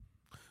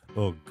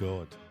Oh,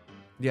 God.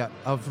 Yeah,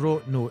 I've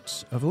wrote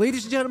notes.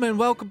 Ladies and gentlemen,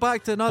 welcome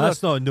back to another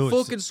That's not notes.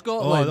 Folk in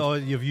Scotland. Oh,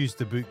 you've used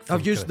the book.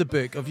 I've used the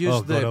book. I've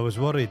used God, I was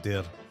worried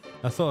there.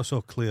 I thought I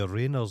saw Claire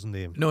Rayner's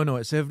name. No,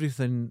 it's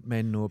everything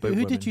men know about Who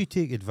women. did you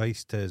take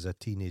advice to as a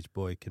teenage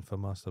boy for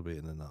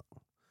masturbating and that?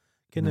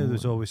 You know,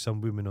 there's always some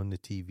women on the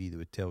TV that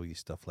would tell you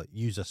stuff like,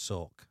 use a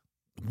sock.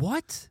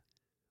 What?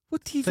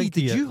 What TV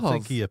did you have?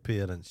 Think of your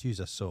parents, use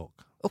a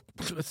sock. Oh,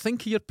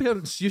 think of your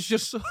parents. Use your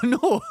sock.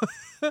 No.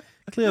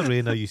 Claire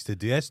Rayner used to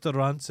do. Esther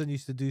Ranson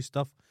used to do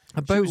stuff.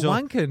 About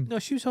wanking? No,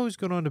 she was always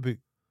going on about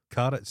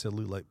carrots that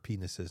look like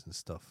penises and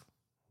stuff.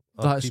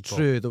 That's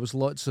true. There was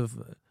lots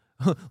of...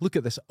 look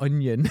at this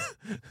onion.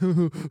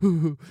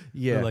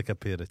 Yeah. Look like a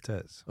pair of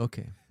tits.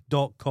 Okay.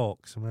 Doc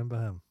Cox, remember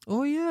him?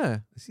 Oh, yeah.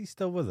 Is he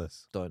still with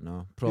us? Don't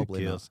know.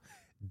 Probably Who cares?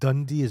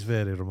 Dundee is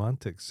very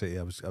romantic city.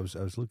 I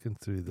was looking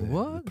through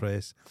the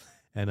press,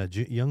 and a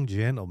young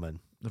gentleman,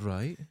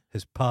 right?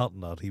 His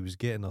partner, he was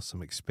getting her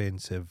some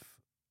expensive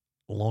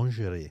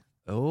lingerie.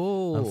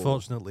 Oh,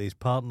 unfortunately, his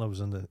partner was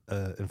in the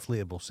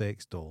inflatable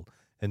sex doll,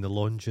 and the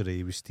lingerie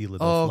he was stealing.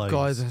 Oh off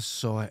God, lines. I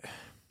saw it.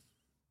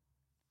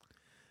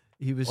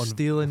 He was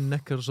stealing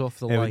knickers off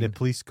the line. line. When the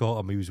police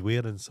caught him, he was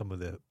wearing some of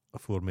the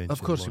aforementioned.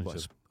 Of course lingerie. he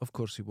was. Of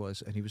course he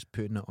was, and he was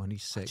putting it on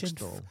his sex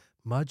doll.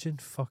 Imagine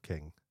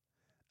fucking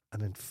an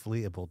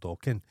inflatable doll.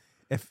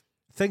 If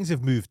things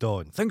have moved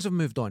on. Things have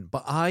moved on,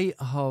 but I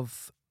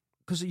have,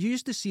 because you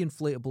used to see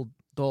inflatable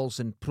dolls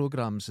in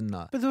programs and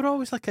that. But they were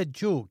always like a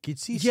joke. You'd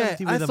see yeah,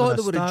 somebody with I them thought on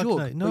they were a stag joke.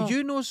 night. No. But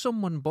you know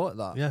someone bought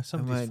that. Yeah,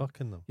 somebody's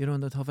fucking them. You know,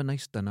 and they'd have a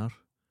nice dinner.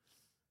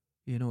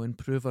 You know,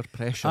 improve our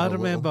pressure. I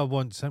remember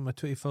once at my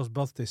 21st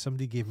birthday,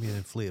 somebody gave me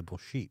an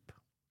inflatable sheep.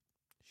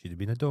 Should have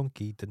been a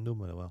donkey, didn't know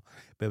me well.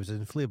 But it was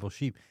an inflatable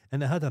sheep,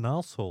 and it had an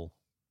arsehole.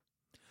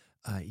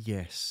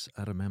 Yes,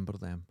 I remember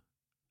them.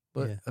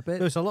 But yeah. I bet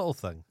it was a little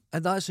thing.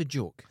 And that's a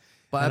joke.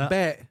 But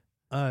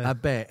I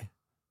bet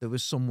there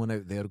was someone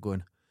out there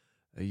going,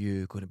 are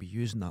you going to be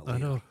using that later? I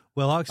know.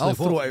 Well, actually, I'll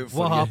throw it out for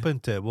what you.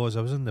 happened to it was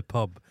I was in the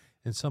pub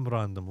and some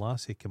random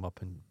lassie came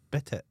up and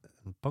bit it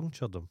and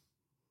punctured him.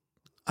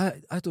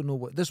 I don't know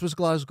what... This was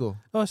Glasgow.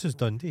 Oh, this is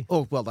Dundee.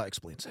 Oh, well, that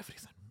explains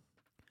everything.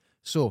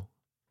 So,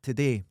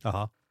 today,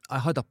 I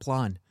had a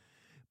plan,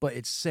 but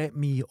it set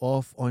me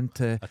off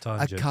onto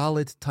a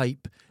Khaled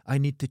type, I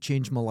need to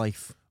change my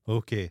life.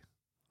 Okay.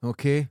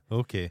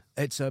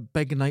 It's a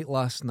big night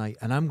last night,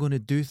 and I'm going to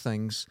do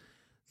things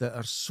that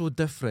are so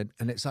different,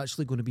 and it's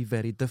actually going to be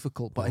very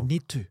difficult, but I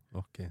need to.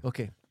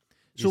 Okay.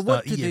 So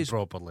what today's...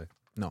 properly?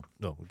 No,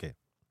 okay.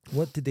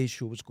 What today's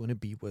show was going to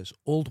be was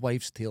old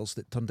wives' tales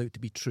that turned out to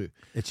be true.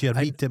 It's your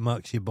meat that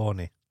makes you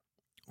bonny.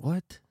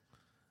 What?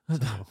 I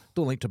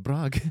don't like to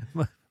brag.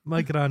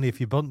 My granny, if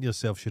you burnt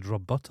yourself, she'd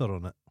rub butter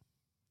on it.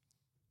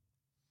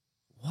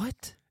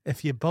 What?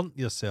 If you burnt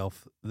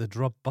yourself, they'd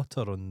rub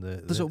butter on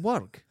the... Does it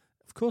work?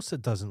 Of course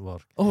it doesn't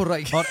work. Oh,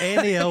 right. Or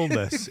any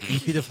illness.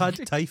 You could have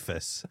had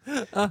typhus.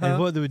 And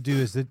what they would do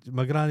is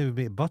my granny would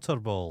make butter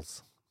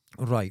balls.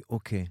 Right,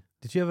 okay.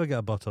 Did you ever get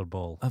a butter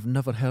ball? I've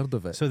never heard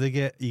of it. So you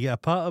get a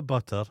pat of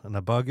butter and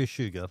a bag of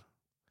sugar,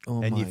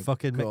 and you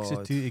fucking mix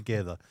the two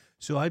together.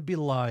 So I'd be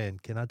lying,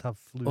 I'd have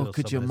flu or something. Oh,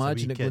 could you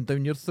imagine it going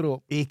down your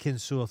throat? Aching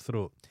sore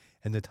throat.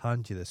 And they'd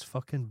hand you this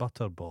fucking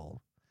butter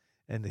ball,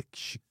 and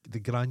the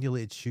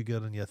granulated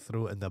sugar in your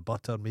throat and the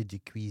butter made you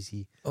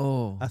queasy.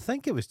 Oh. I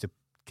think it was to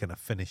kind of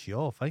finish you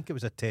off. I think it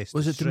was a test.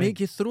 Was it to make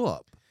you throw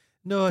up?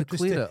 No, it was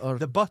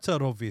the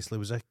butter obviously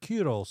was a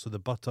cure-all, so the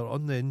butter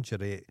on the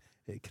injury,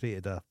 it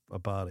created a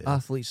barrier.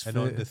 Athlete's and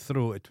foot. on the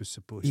throat it was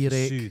supposed to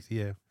soothe.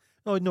 Yeah.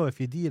 Oh no, if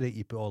you earache,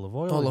 you put olive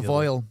oil. Olive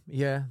oil.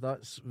 Yeah,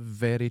 that's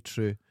very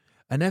true.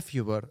 And if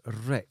you were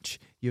rich,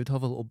 you'd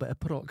have a little bit of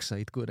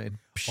peroxide going in.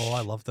 Oh,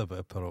 I loved a bit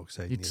of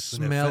peroxide. You'd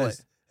smell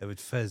it. It would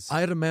fizz.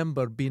 I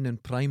remember being in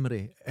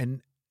primary,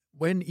 and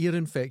when ear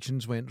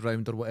infections went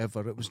round or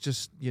whatever, it was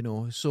just,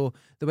 so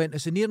they went,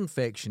 it's an ear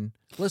infection,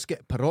 let's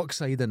get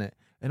peroxide in it.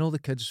 And all the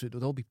kids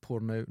would all be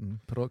pouring out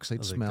and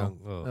peroxide smell.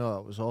 Oh,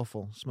 it was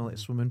awful. Smell like a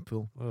swimming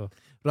pool. Oh.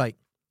 Right.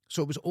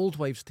 So it was old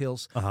wives'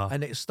 tales.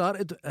 And it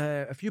started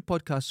a few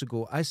podcasts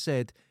ago. I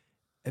said,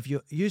 if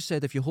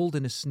you hold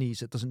in a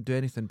sneeze, it doesn't do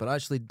anything, but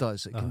actually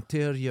does. It can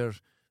tear your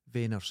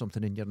vein or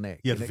something in your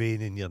neck. Your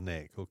vein in your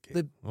neck.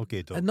 Okay.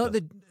 Okay, doctor. And not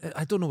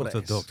I don't know what it is.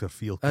 What's a doctor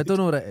feel? I don't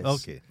know what it is.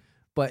 Okay.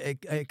 But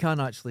it can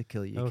actually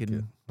kill you. You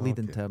can bleed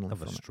internally.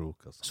 Have a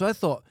stroke or something. So I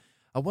thought,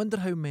 I wonder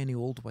how many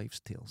old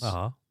wives' tales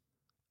are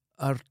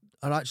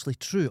actually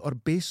true or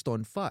based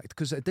on fact.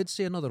 Because it did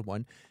say another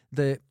one,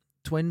 the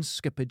twins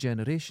skip a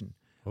generation.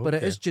 Okay. But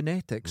it is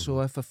genetic, so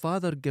if a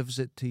father gives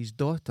it to his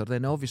daughter,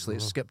 then obviously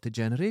it's skipped a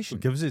generation.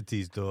 Well, gives it to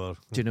his daughter.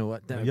 Do you know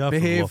what?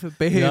 Behave.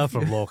 You're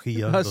from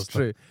Lochie. That's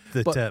true.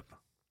 The tip.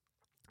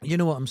 You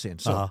know what I'm saying?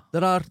 So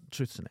there are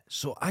truths in it.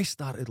 So I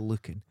started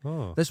looking.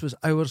 Oh. This was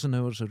hours and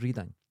hours of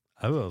reading.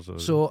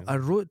 So I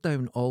wrote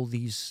down all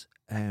these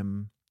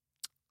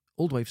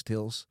old wives'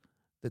 tales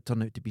that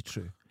turn out to be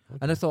true. Okay.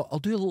 And I thought, I'll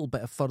do a little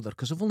bit further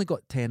because I've only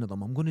got 10 of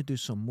them. I'm going to do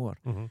some more.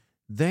 Mm-hmm.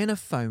 Then I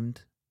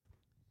found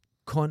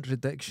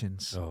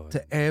contradictions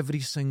to every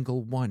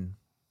single one.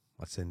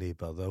 That's the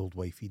neighbour, the old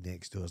wifey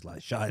next door is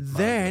like, shut it,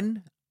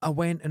 Then I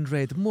went and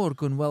read more,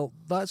 going, well,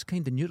 that's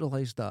kind of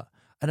neutralised that.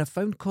 And I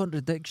found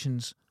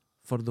contradictions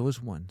for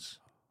those ones.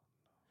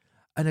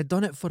 And I'd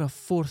done it for a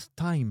fourth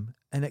time,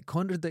 and it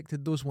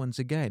contradicted those ones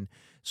again.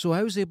 So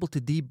I was able to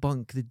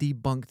debunk the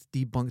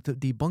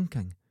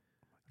debunking,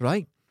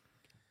 right?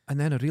 And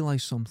then I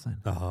realised something.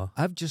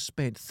 I've just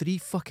spent 3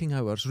 fucking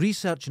hours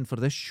researching for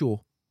this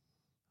show,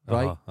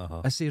 right?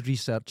 I say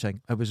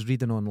researching. I was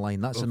reading online.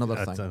 That's another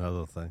thing. That's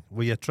another thing.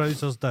 Were your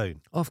trousers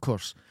down? Of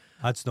course.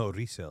 That's not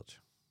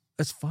research.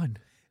 It's fun.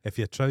 If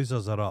your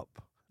trousers are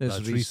up, it's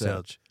that's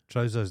research.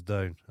 Trousers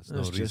down, that's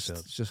not research.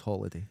 It's just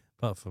holiday.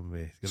 Apart from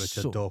me,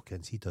 Richard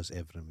Dawkins, he does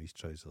everything with his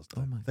trousers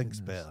down. Thinks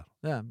better.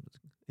 Yeah,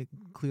 it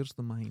clears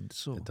the mind.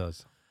 So it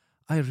does.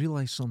 I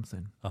realised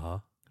something.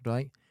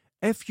 Right?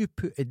 If you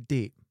put a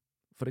date,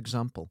 for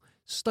example,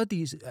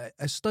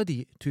 a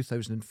study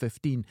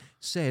 2015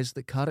 says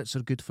that carrots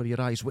are good for your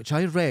eyes, which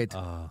I read.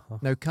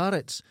 Now,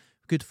 carrots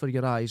good for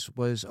your eyes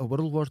was a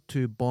World War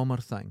II bomber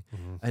thing,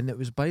 and it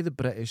was by the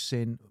British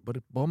saying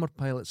bomber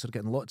pilots are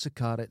getting lots of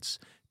carrots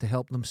to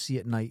help them see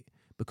at night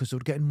because they were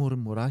getting more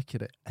and more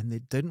accurate, and they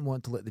didn't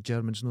want to let the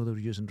Germans know they were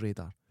using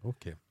radar.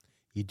 Okay.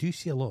 You do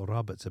see a lot of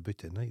rabbits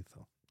about at night,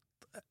 though.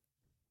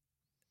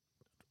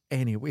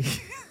 Anyway.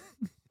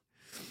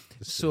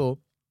 So,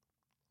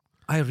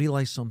 I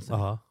realised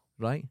something,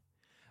 right?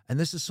 And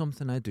this is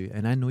something I do,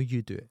 and I know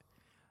you do it.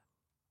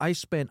 I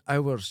spent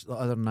hours the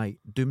other night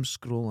doom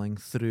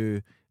scrolling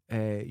through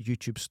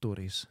YouTube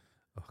stories.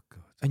 Oh,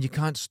 God. And you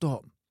can't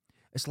stop.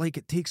 It's like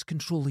it takes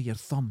control of your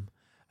thumb,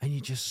 and you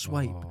just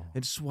swipe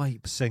and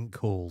swipe.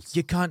 Sinkholes.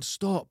 You can't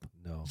stop.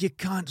 No. You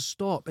can't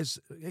stop.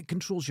 It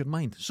controls your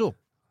mind. So,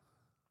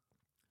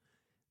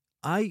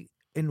 I,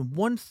 in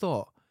one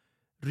thought,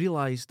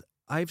 realised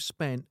I've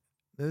spent,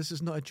 this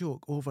is not a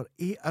joke, over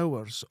 8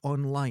 hours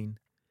online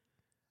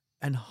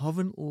and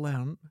haven't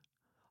learned,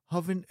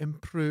 haven't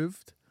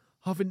improved,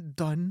 haven't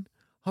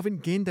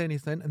gained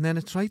anything. And then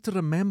I tried to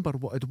remember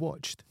what I'd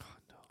watched.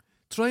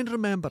 Try and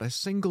remember a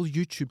single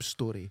YouTube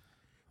story.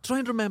 Try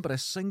and remember a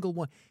single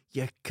one.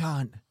 You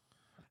can't.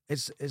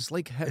 It's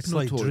like Hypnotoad. It's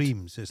like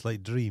dreams. It's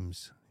like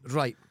dreams.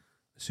 Right.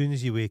 As soon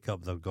as you wake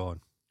up, they're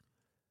gone.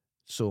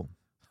 So,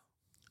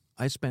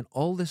 I spent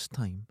all this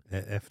time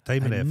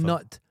time and effort.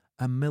 Not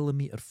a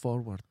millimetre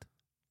forward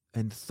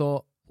in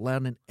thought,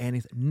 learning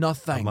anything.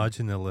 Nothing.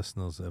 Imagine the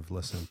listeners have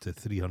listened to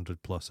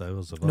 300 plus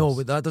hours of us. No,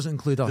 but that doesn't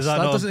include us. That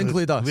doesn't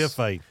include us. We're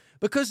fine.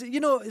 Because,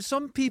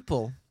 some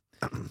people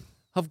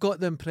have got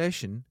the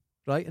impression,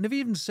 right, and have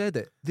even said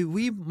it, that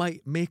we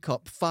might make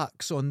up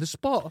facts on the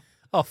spot.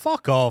 Oh,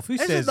 fuck off. Who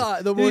Isn't says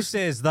that the Who most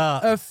says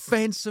that?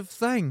 offensive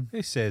thing?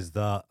 Who says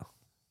that?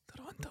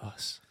 They're on to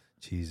us.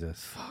 Jesus.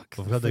 Fuck.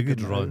 We've had a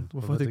good run.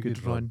 We've had a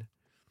good run.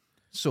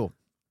 So,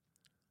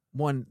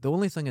 the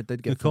only thing I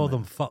did get We call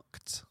them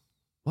fucked.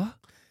 What?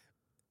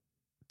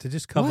 To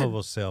just cover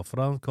ourselves,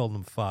 rather than call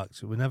them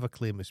facts, we never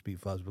claim to speak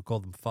facts, we call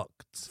them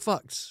fuckts.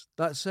 Facts.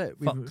 That's it.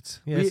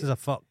 Fucked. This is a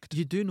fucked.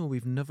 You do know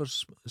we've never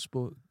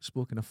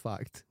spoken a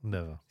fact.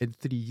 Never. In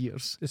 3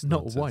 years. It's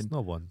not nonsense. one.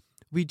 Not one.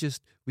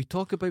 We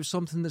talk about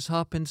something that's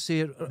happened, say,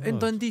 in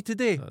Dundee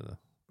today. No.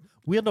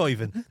 We're not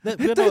even.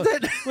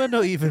 We're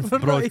not even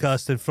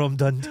broadcasting from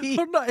Dundee.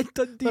 We're not in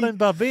Dundee. We're in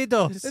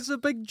Barbados. It's a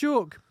big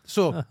joke.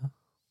 So,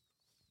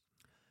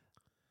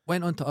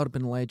 went on to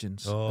Urban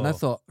Legends, and I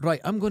thought,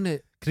 right, I'm going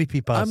to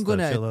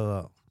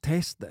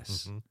test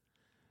this.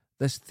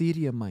 This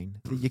theory of mine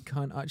that you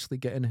can't actually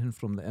get anything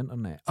from the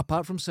internet,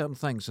 apart from certain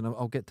things, and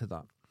I'll get to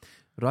that.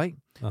 Right?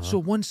 So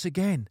once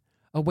again,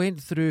 I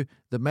went through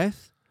the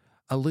myth.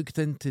 I looked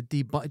into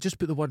just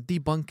put the word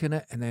debunk in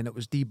it, and then it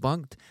was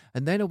debunked.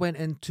 And then I went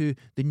into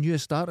the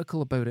newest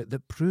article about it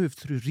that proved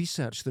through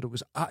research that it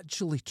was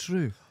actually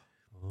true.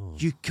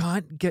 You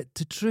can't get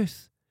to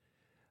truth,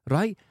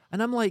 right?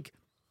 And I'm like,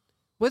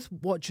 with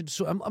watching,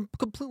 so I'm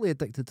completely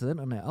addicted to the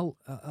internet.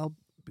 I'll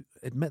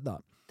admit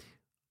that.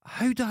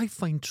 How do I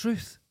find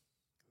truth?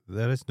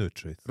 There is no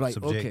truth. Right,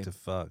 subjective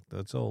fact.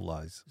 That's all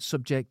lies.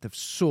 Subjective.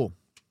 So,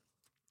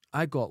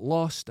 I got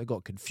lost. I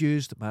got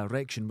confused. My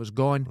erection was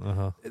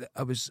gone.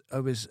 I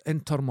was in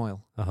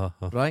turmoil.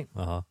 Right.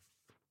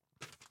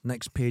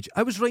 Next page.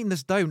 I was writing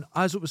this down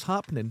as it was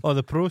happening. Oh,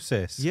 the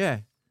process.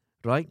 Yeah.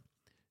 Right.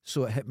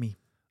 So it hit me.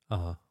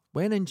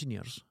 When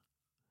engineers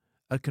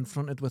are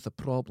confronted with a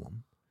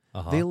problem,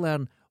 they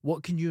learn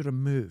what can you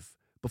remove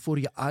before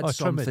you add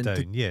something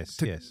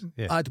to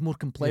add more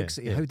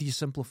complexity. How do you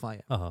simplify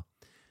it?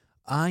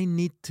 I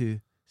need to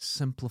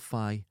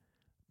simplify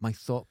my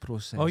thought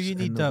process. Oh, you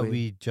need that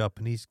wee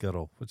Japanese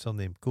girl. What's her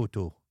name?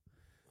 Koto.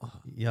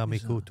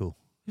 Yami Koto.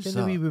 Get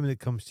the wee woman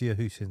that comes to your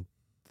house and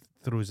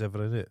throws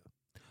everything out.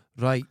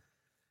 Right.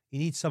 You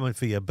need someone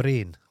for your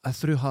brain. I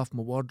threw half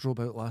my wardrobe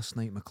out last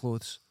night, my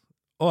clothes.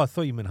 Oh, I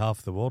thought you meant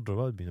half the wardrobe.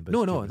 That would have been a bit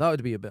No, that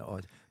would be a bit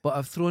odd. But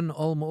I've thrown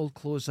all my old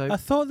clothes out. I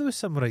thought there was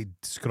some right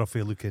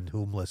scruffy looking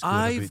homeless going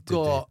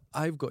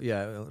I've got,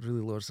 yeah, it really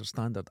lowers their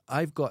standard.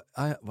 I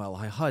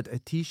had a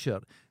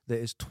T-shirt that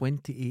is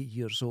 28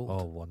 years old.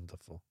 Oh,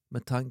 wonderful. My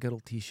Tank Girl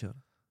T-shirt.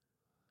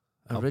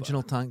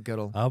 Original Tank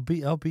Girl. I'll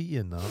beat you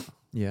in that.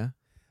 Yeah.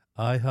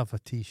 I have a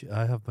T-shirt.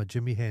 I have my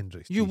Jimi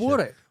Hendrix You T-shirt, wore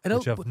it. And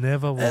which I've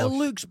never washed. It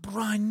looks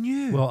brand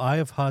new. Well, I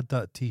have had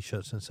that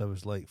T-shirt since I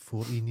was like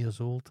 14 years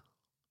old.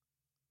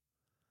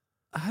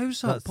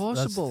 How's that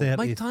possible? 30,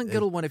 my Tank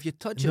Girl one, if you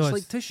touch it, it's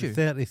like tissue.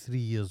 33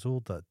 years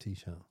old, that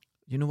T-shirt.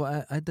 You know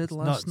what I did It's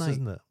last nuts, night?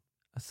 isn't it?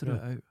 I threw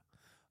it out.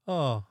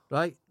 Oh.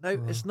 Right? Now,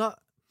 it's not...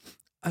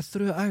 I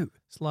threw it out.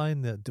 It's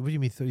lying there. What do you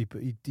mean? You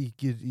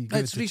give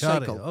It's it to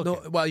charity? recycled.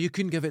 Okay. No, well, you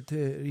couldn't give it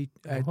to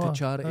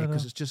charity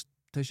because it's just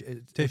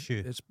tissue.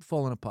 Tissue. It's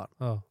falling apart.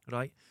 Oh.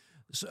 Right?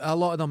 So a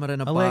lot of them are in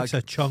a Alexa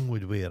bag. Chung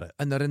would wear it.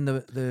 And they're in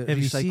the Have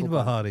you recycle seen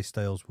what bag. Harry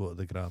Styles wore at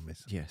the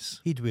Grammys?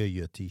 Yes. He'd wear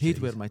your T-shirt. He'd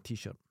wear my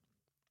T-shirt.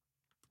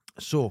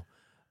 So,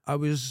 I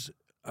was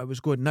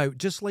going, now,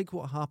 just like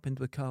what happened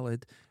with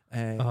Khaled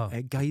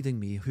guiding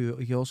me, who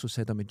he also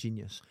said I'm a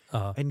genius,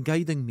 and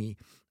guiding me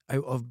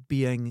out of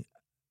being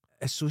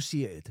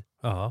associated.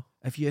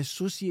 If you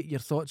associate your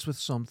thoughts with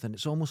something,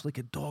 it's almost like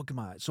a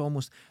dogma. It's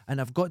almost, and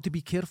I've got to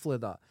be careful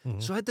of that.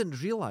 So I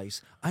didn't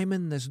realise I'm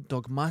in this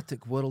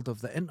dogmatic world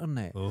of the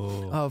internet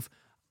of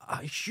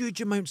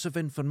huge amounts of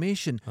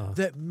information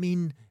that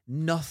mean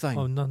nothing.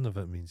 Oh, none of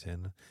it means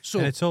anything. So,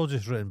 and it's all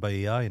just written by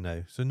AI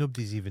now, so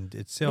nobody's even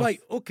itself right,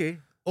 okay.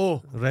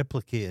 Oh,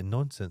 replicating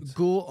nonsense.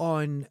 Go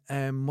on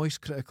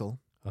Moist Critical,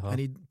 and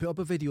he put up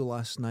a video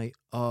last night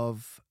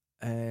of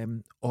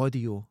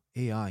audio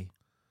AI.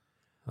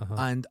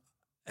 And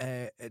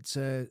it's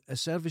a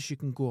service you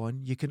can go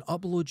on. You can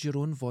upload your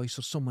own voice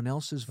or someone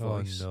else's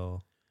voice. Oh,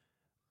 no.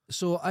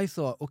 So I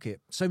thought, okay,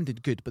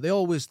 sounded good, but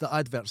the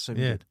adverts sound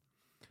good.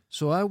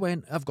 So I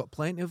went, I've got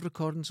plenty of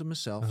recordings of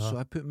myself, so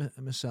I put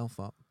myself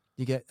up.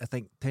 You get, I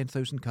think,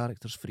 10,000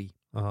 characters free.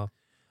 And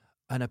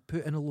I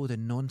put in a load of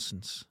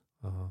nonsense.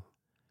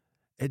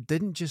 It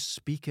didn't just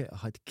speak it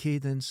had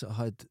cadence,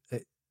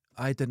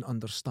 I didn't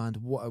understand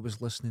what I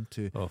was listening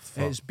to. Oh,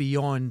 fuck. It's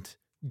beyond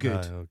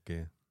good.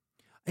 Okay.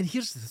 And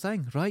here's the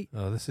thing, right?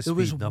 Oh, this is there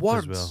was speeding up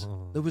words. as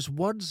well. There was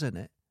words in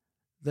it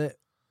that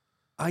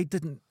I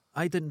didn't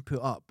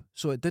put up,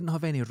 so it didn't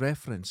have any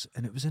reference,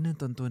 and it was in a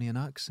Dundonian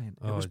accent.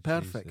 It was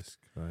perfect. Jesus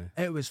Christ.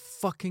 It was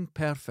fucking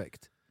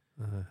perfect.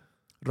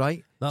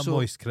 Right? That so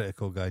Moist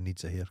Critical guy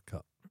needs a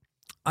haircut.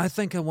 I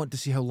think I want to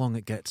see how long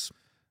it gets.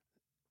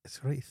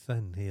 It's right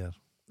thin here.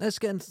 It's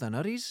getting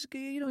thinner. He's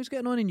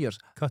getting on in years.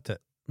 Cut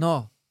it.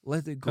 No,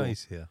 let it go. Cut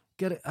his hair.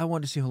 Get it. I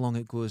want to see how long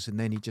it goes, and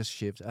then he just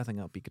shaves. I think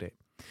that'd be great.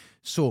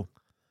 So,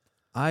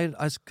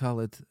 as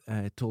Khaled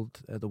told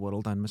the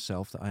world and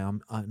myself, that I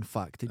am, in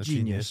fact, a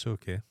genius.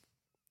 Okay.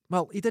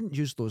 Well, he didn't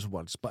use those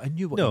words, but I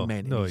knew what he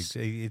meant. No, in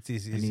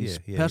his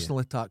personal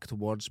attack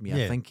towards me,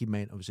 I think he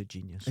meant I was a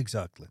genius.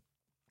 Exactly.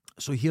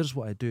 So here's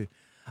what I do.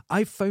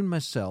 I found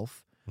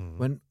myself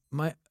when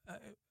I'm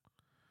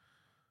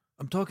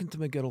talking to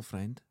my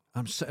girlfriend,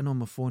 I'm sitting on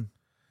my phone.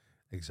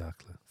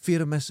 Exactly.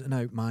 Fear of missing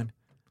out, man.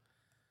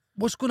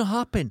 What's going to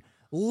happen?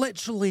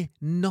 Literally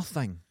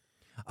nothing.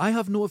 I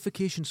have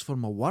notifications for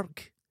my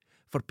work,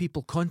 for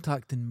people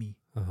contacting me.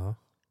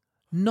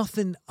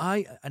 Nothing.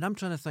 And I'm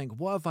trying to think,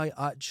 what have I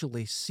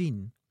actually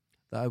seen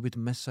that I would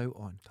miss out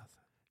on?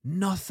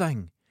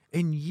 Nothing.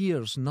 In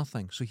years,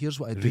 nothing. So here's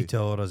what I do. Rita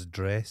Ora's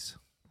dress.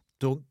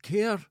 Don't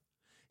care.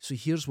 So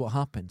here's what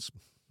happens.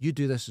 You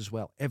do this as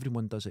well.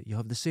 Everyone does it. You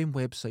have the same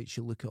websites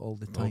you look at all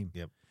the time.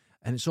 Yep.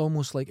 And it's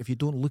almost like if you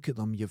don't look at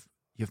them, you've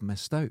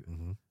missed out.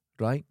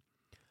 Right?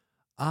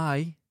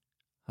 I'm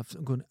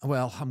going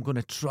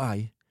to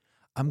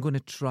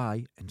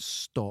try and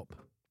stop.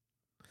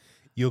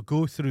 You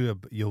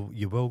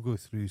will go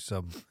through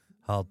some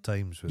hard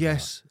times with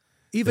yes.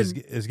 that.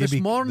 Even this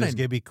morning, there's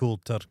going to be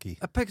cold turkey.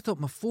 I picked up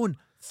my phone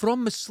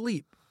from my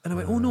sleep and I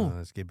went, oh no.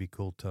 It's going to be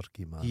cold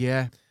turkey, man.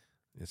 Yeah.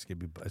 It's going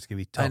to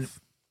be tough.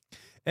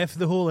 If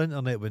the whole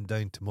internet went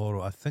down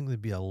tomorrow, I think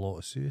there'd be a lot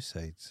of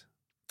suicides.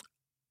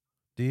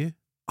 Do you?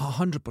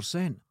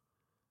 100%.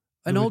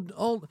 And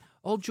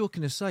all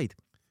joking aside,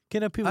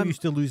 kind of people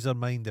used to lose their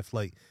mind if,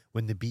 like,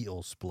 when the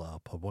Beatles split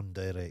up or One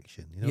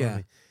Direction, you know what I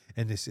mean?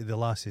 And the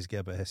lassies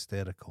get a bit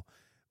hysterical.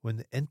 When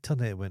the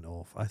internet went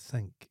off, I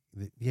think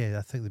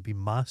there'd be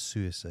mass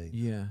suicide.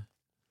 Yeah.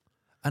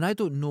 And I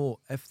don't know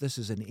if this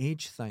is an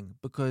age thing,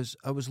 because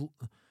I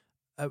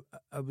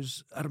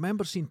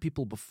remember seeing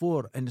people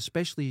before, and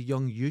especially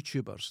young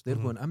YouTubers, they're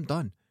going, I'm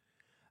done.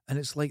 And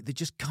it's like they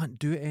just can't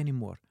do it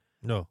anymore.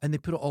 No. And they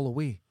put it all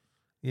away.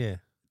 Yeah.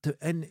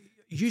 And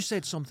you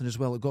said something as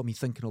well that got me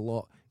thinking a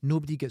lot.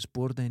 Nobody gets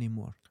bored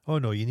anymore. Oh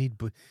no, you need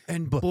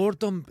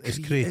boredom is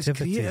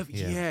creativity. It's creative.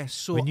 Yeah.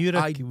 So when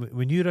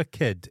you're a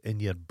kid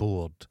and you're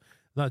bored,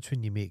 that's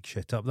when you make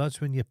shit up. That's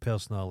when your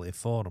personality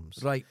forms.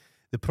 Right.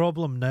 The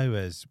problem now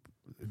is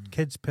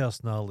kids'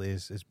 personality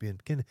is being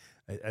kind of,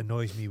 it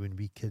annoys me when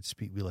we kids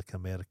speak with like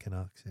American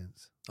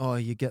accents. Oh,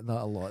 you get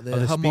that a lot. The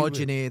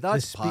homogeny,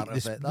 that's part of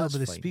it. That's but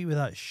they fine. speak with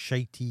that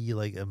shitey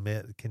like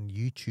American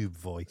YouTube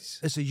voice.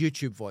 It's a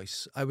YouTube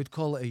voice. I would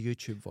call it a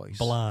YouTube voice.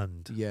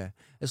 Bland. Yeah.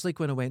 It's like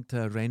when I went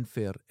to a Ren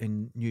Fair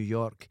in New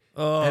York.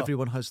 Oh.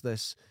 Everyone has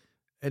this,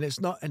 and it's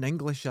not an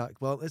English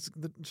act. Well,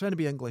 they're trying to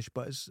be English,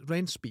 but it's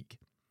Ren speak.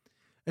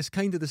 It's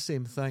kind of the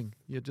same thing.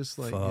 You're just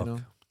like, Fuck. you know,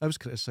 I was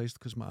criticised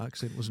because my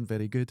accent wasn't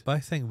very good. But I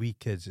think we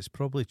kids, it's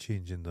probably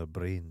changing their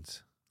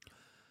brains.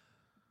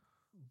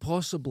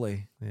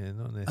 Possibly. Yeah,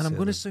 not necessarily. And I'm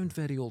going to sound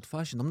very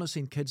old-fashioned. I'm not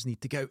saying kids need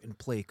to go out and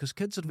play, because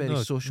kids are very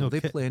social. They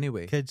play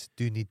anyway. Kids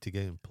do need to go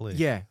out and play.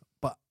 Yeah,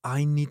 but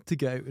I need to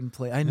get out and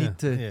play. I need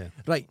to... Yeah.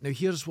 Right, now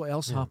here's what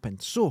else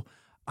happened. So,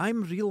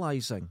 I'm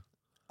realising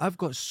I've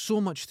got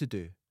so much to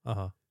do.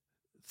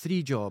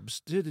 3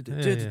 jobs.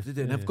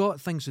 And I've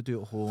got things to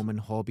do at home and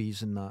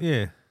hobbies and that.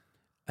 Yeah.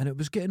 And it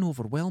was getting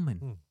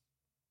overwhelming.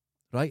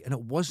 Right? And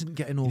it wasn't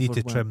getting overwhelming. You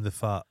need to trim the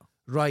fat.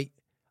 Right.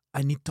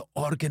 I need to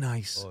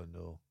organise. Oh,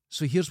 no.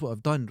 So here's what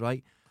I've done,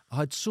 right? I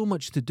had so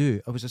much to do.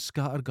 I was a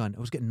scattergun. I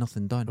was getting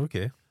nothing done.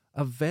 Okay.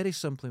 Very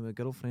simply, my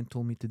girlfriend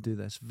told me to do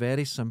this.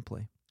 Very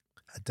simply.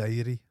 A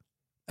diary?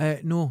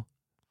 No.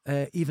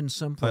 Even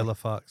simpler. Pile of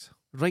facts?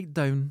 Write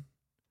down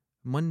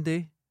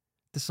Monday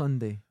to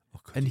Sunday. Oh,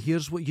 and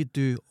here's what you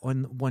do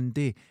on one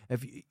day.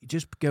 If you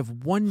just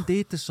give one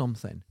day to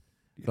something,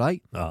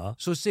 right?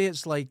 So say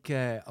it's like,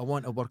 I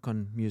want to work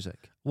on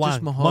music. Wank.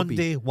 Just my hobby.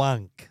 Monday,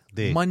 wank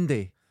day.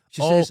 Monday.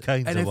 She All says,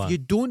 kinds and of if wank. you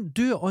don't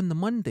do it on the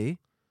Monday,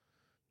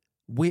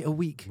 wait a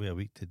week. Wait a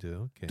week to do it.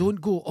 Okay.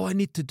 Don't go, I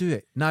need to do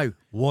it. Now.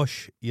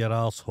 Wash your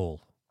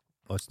arsehole.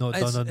 Oh, it's not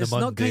done on the Monday. It's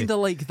not kind of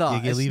like that.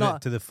 You can leave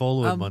it to the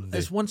following Monday.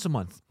 It's once a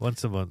month.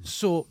 Once a month.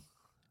 So,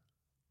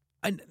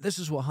 and this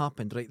is what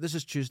happened, right? This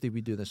is Tuesday,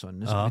 we do this on.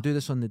 We do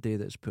this on the day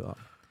that it's put up.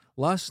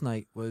 Last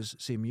night was,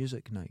 say,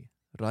 music night,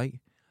 right?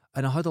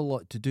 And I had a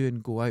lot to do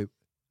and go out,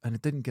 and I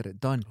didn't get it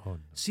done. Oh, no.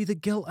 See, the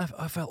guilt,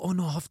 I felt, oh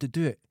no, I have to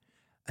do it.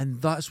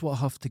 And that's what I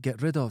have to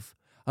get rid of.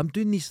 I'm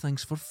doing these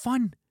things for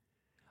fun.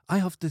 I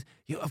have to,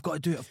 I've got to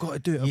do it, I've got to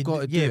do it, I've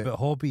got to do it. Yeah, but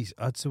hobbies,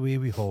 that's the way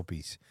with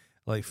hobbies.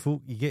 Like,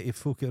 you get your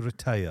folk that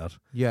retire,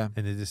 and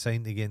they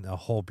decide to get into a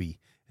hobby,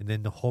 and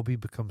then the hobby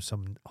becomes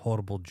some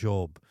horrible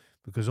job,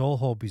 because all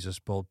hobbies are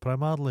spoiled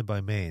primarily by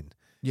men.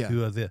 Yeah.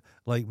 Who are there?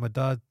 Like my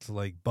dad,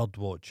 like bird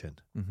watching.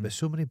 But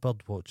so many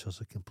bird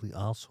watchers are complete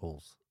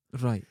arseholes.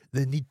 Right.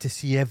 They need to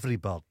see every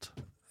bird.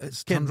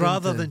 It's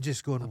rather than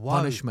just going, wow,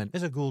 punishment.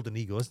 It's a golden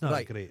eagle. Isn't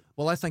that great?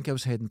 Well, I think I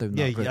was heading down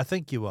that route. Yeah, I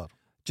think you were.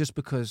 Just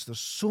because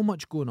there's so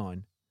much going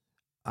on.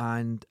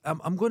 And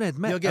I'm going to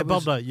admit, You'll get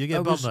burned out. You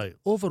get burned out.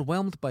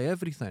 Overwhelmed by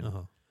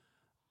everything.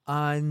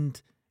 And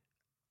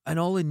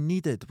all I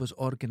needed was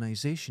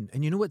organisation.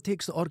 And you know what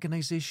takes the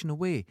organisation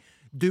away?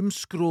 Doom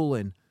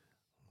scrolling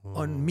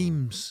on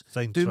memes.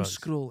 Doom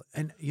scroll.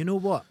 And you know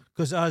what?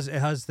 Because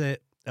it has the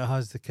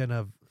kind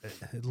of,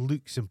 it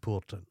looks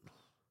important.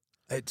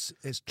 It's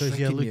because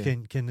you're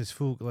looking. Can this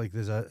folk like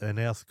there's an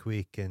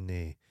earthquake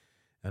in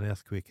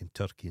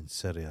Turkey and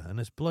Syria, and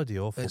it's bloody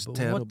awful. It's but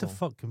terrible. What the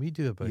fuck can we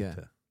do about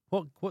it?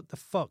 What the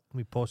fuck can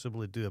we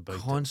possibly do about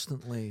it?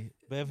 Constantly.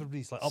 But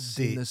everybody's like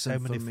updates how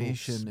many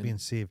folks being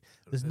saved.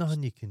 There's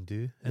nothing you can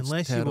do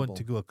unless you want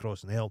to go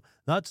across and help.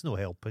 That's no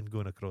helping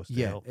going across to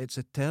help. Yeah, it's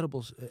a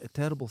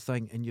terrible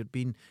thing, and you're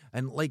being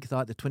like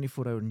that. The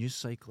 24-hour news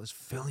cycle is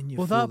filling you.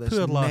 Well, full that of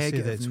poor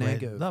lassie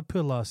negative. that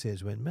poor lassie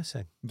has went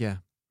missing.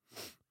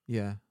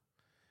 Yeah.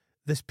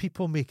 There's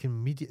people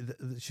making media.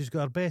 She's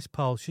got her best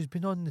pal. She's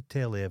been on the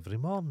telly every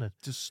morning.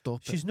 Just stop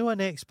it. She's not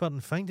an expert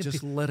in finding Just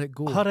people. let it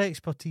go. Her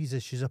expertise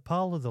is she's a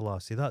pal of the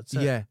lassie. That's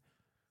it. Yeah.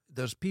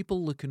 There's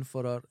people looking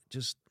for her.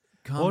 Just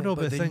can't. Oh no,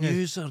 but the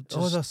news are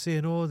just. they're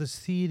saying, there's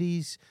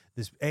theories.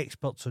 There's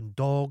experts on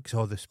dogs.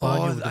 Or the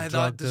spaniel.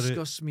 That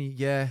disgusts me.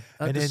 Yeah,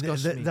 that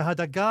disgusts me. They had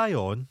a guy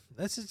on.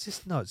 This is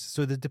just nuts.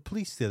 So the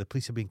police there, the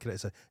police are being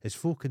criticised. There's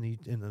folk on the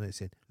internet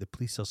saying the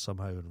police are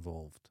somehow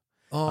involved.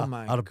 Oh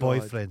my God. Our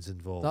boyfriend's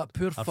involved. That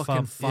poor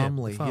fucking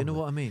family. You know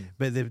what I mean?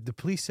 But the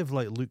police have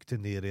like looked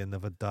in the area and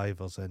they've had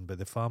divers in, but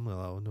the family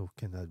are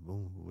like,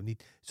 we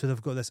need. So they've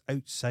got this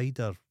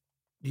outsider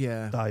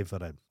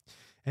diver in.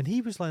 And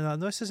he was like that.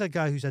 And this is a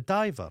guy who's a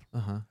diver.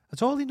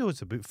 That's all he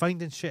knows about,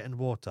 finding shit in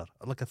water,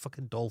 like a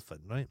fucking dolphin,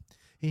 right?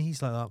 And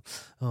he's like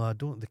that.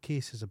 The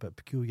case is a bit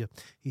peculiar.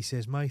 He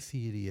says, my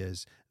theory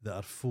is that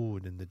our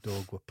phone and the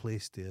dog were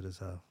placed there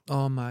as a...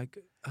 Oh my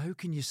God. How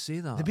can you say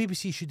that? The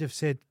BBC should have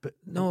said, but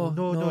no,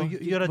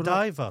 you're a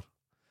diver.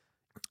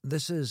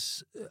 This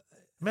is...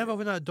 Remember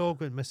when that dog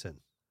went missing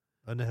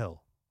on the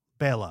hill?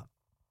 Bella.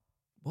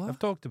 What? I've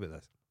talked about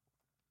this.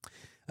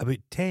 About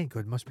 10, God,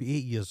 it must be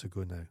 8 years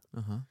ago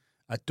now.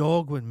 A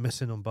dog went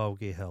missing on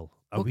Balgate Hill.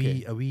 A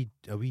wee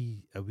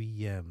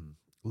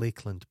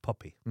Lakeland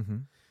puppy.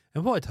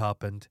 And what had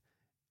happened,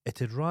 it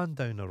had ran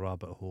down a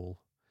rabbit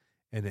hole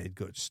and it had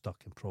got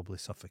stuck and probably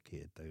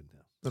suffocated down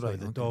there. So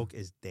the dog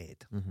is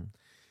dead.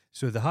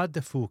 So they had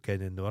the folk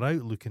in and they were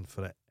out looking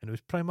for it. And it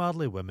was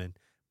primarily women,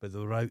 but they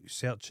were out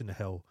searching the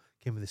hill,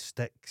 came with the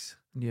sticks,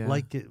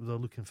 like they're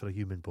looking for a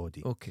human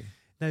body. Okay.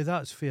 Now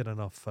that's fair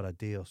enough for a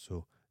day or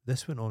so.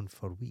 This went on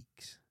for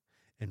weeks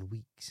and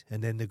weeks.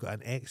 And then they got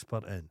an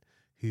expert in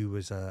who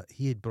was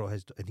he had brought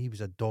his, and he was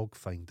a dog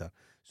finder.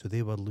 So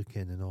they were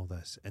looking and all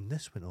this. And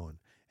this went on.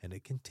 And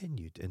it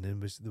continued, and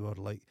then they were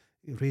like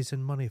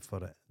raising money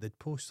for it. They'd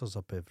posters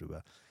up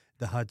everywhere.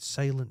 they had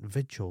silent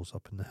vigils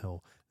up in the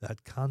hill. They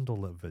had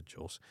candlelit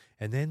vigils,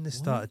 and then they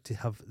started to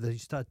have. They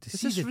started to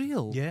see. Is this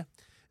real? Yeah,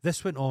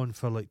 this went on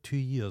for like 2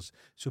 years.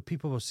 So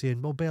people were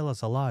saying, "Well,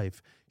 Bella's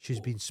alive.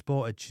 She's been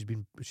spotted.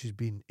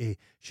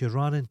 She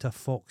ran into a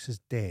fox's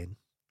den,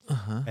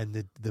 and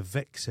the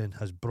vixen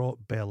has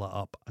brought Bella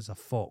up as a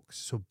fox.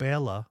 So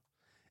Bella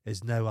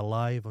is now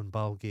alive on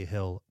Balgate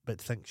Hill, but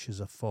thinks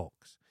she's a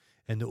fox."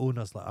 And the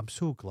owner's like, "I'm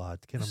so glad.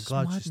 I'm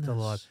glad she's still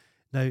alive."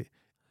 Now,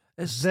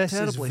 it's this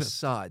terribly is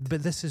sad.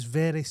 But this is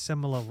very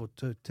similar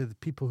to the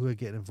people who are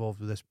getting involved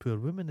with this poor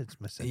woman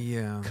that's missing.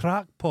 Yeah.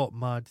 Crackpot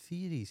mad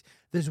theories.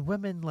 There's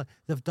women, like,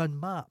 they've done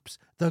maps.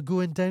 They're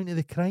going down to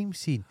the crime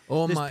scene.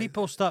 Oh, There's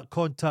people start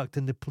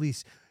contacting the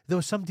police. There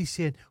was somebody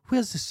saying,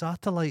 "Where's the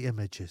satellite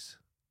images?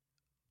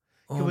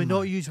 Can we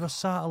not use our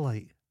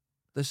satellite?"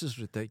 This is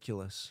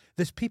ridiculous.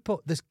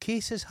 There's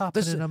cases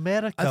happen in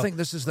America. I think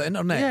this is the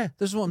internet. Yeah.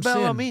 This is what I'm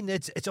saying. Well, I mean,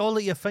 it's all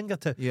at your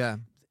fingertip. Yeah.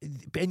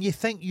 And you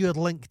think you're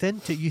linked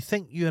into it. You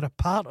think you're a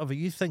part of it.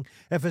 You think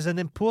if there's an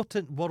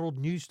important world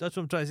news, that's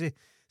what I'm trying to say,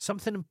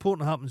 something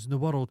important happens in the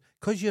world,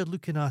 because you're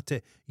looking at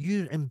it,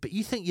 you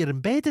think you're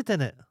embedded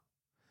in it.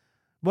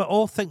 We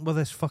all think we're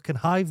this fucking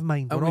hive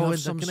mind. And we're we all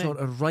have some sort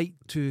of right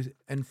to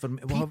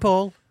information.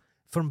 People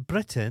from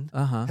Britain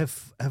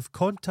have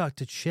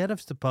contacted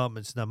sheriff's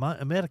departments in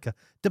America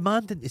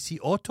demanding to see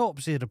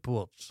autopsy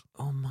reports.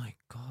 Oh my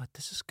God,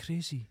 this is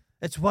crazy.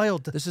 It's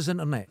wild. This is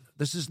internet.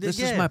 This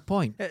is my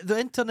point. The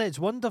internet's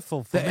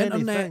wonderful for many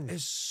internet things.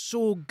 is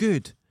so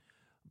good,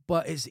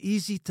 but it's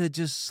easy to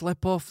just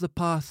slip off the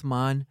path,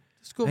 man.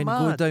 Just go and mad.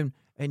 go down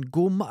and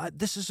go mad.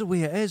 This is the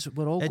way it is.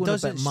 We're all going a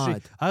bit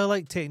mad. I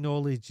like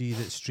technology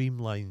that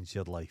streamlines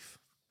your life.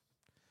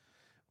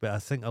 But I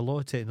think a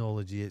lot of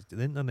technology,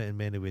 the internet in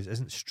many ways,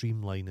 isn't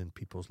streamlining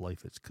people's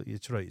life.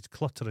 It's right. It's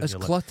cluttering your life.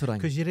 It's cluttering.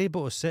 Because you're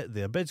able to sit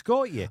there, but it's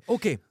got you.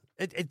 Okay.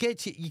 It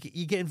gets you.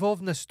 You get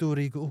involved in this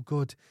story. You go, "Oh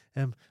God,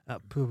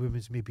 that poor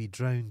woman's maybe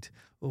drowned.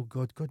 Oh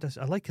God,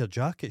 I like her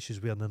jacket she's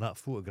wearing in that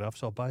photograph,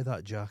 so I'll buy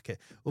that jacket.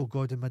 Oh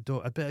God, and my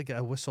dog. I better get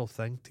a whistle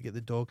thing to get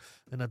the dog,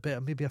 and I better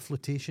maybe a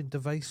flotation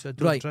device so I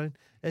don't drown."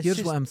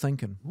 Here's what I'm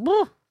thinking.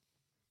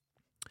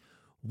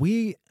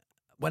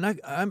 When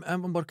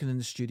I'm working in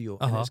the studio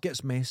and it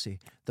gets messy,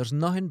 there's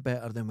nothing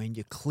better than when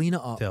you clean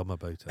it up. Tell me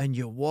about it. And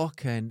you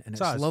walk in and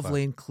it's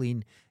lovely and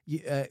clean.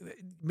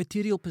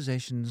 Material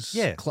possessions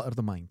clutter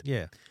the mind.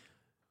 Yeah.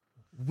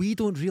 We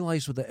don't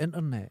realise with the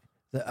internet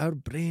that our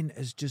brain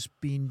is just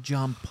being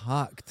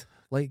jam-packed.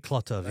 Like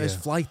clutter, it's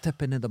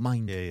fly-tipping in the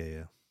mind.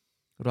 Yeah.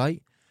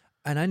 Right?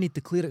 And I need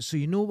to clear it. So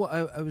you know what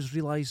I was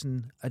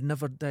realising I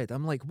never did?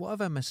 I'm like, what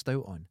have I missed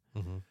out on?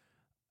 Mm-hmm.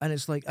 And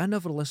it's like, I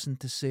never listened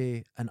to,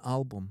 say, an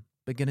album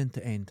beginning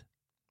to end.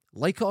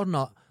 Like it or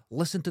not,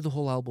 listen to the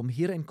whole album,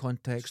 hear it in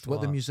context, what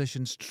the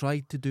musicians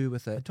tried to do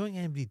with it. I don't think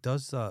anybody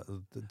does that.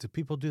 Do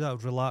people do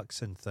that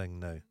relaxing thing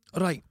now?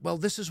 Right. Well,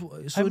 this is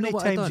so how many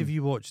times have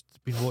you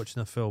been watching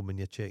a film and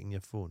you're checking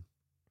your phone?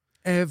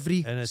 Every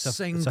it's a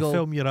single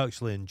film you're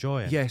actually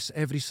enjoying. Yes,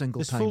 every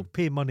single time. Folk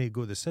pay money to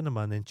go to the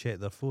cinema and then check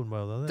their phone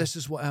while they're there. This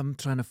is what I'm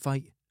trying to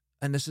fight.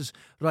 And this is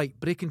right,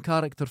 breaking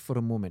character for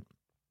a moment.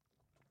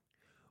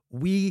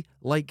 We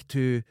like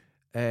to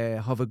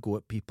have a go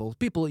at people.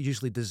 People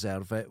usually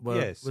deserve it.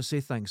 We say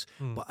things.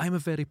 But I'm a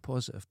very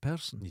positive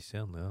person. You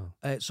certainly are.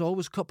 It's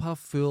always cup half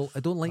full.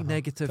 I don't like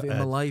negativity in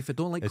my life. I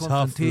don't like it's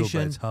confrontation. Half full,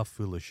 but it's half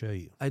full of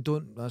shite.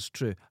 That's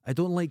true. I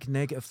don't like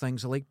negative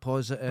things. I like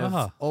positive.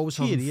 Always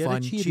having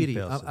fun.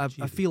 Cheery.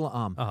 I feel it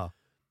am.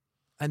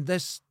 And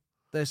this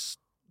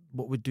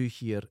what we do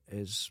here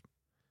is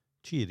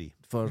cheery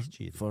for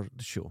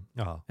the show.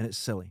 And it's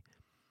silly.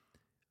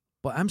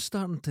 But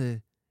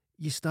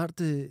you start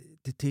to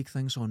take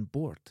things on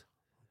board.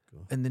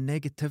 Okay. And the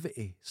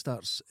negativity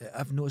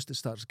I've noticed it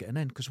starts getting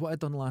in. Because what I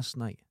done last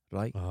night,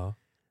 right?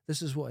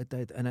 This is what I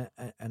did. And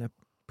I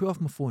put off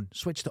my phone,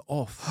 switched it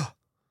off.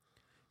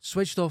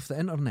 Switched off the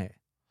internet.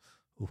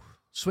 Oof.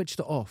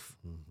 Switched it off.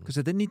 Because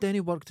I didn't need any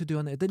work to do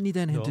on it. I didn't need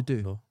anything to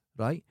do.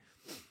 Right?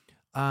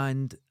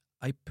 And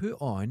I put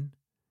on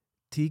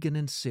Tegan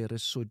and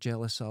Sarah's So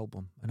Jealous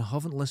album. And I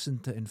haven't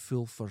listened to it in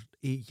full for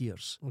 8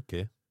 years.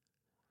 Okay.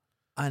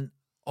 And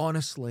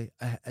honestly,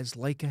 it's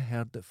like I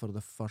heard it for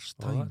the first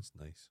time. Oh, that's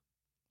nice.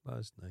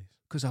 That's nice.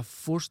 Because I've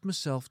forced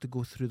myself to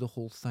go through the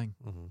whole thing.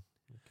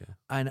 Okay.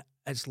 And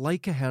it's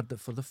like I heard it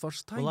for the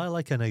first time. Well, I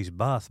like a nice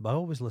bath, but I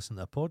always listen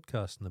to a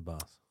podcast in the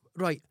bath.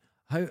 Right.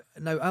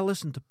 Now, I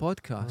listen to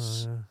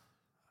podcasts,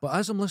 but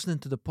as I'm listening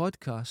to the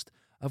podcast,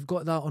 I've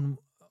got that on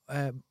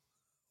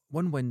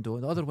one window,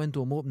 the other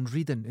window I'm open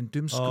reading and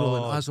doom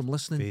scrolling as I'm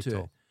listening to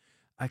it.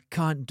 I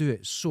can't do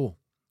it. So,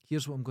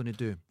 here's what I'm going to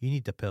do. You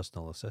need a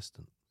personal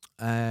assistant.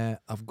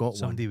 I've got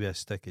somebody with a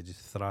stick, it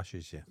just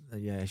thrashes you.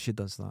 Yeah, she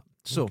does that.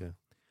 So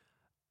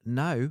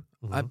now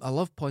I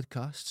love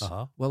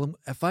podcasts. Well,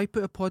 if I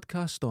put a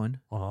podcast on,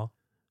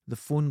 the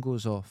phone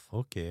goes off.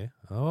 Okay.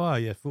 Oh,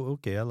 yeah.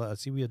 Okay. I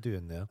see what you're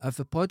doing there. If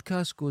a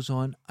podcast goes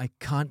on, I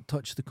can't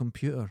touch the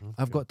computer. Okay.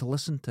 I've got to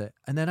listen to it,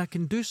 and then I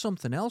can do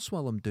something else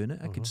while I'm doing it.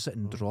 I can sit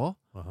and draw.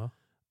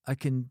 I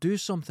can do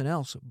something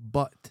else,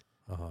 but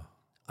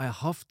I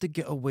have to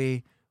get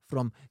away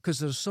from, because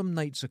there's some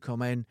nights I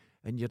come in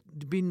and you're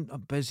being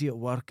busy at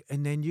work,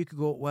 and then you could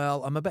go,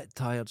 well, I'm a bit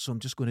tired, so I'm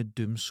just going to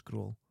doom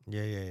scroll.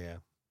 Yeah.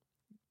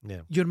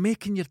 You're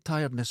making your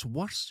tiredness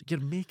worse. You're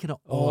making it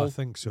all I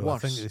think so.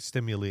 worse. I think it's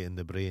stimulating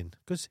the brain.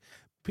 Because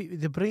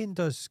the brain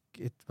does...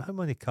 how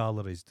many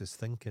calories does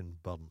thinking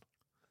burn?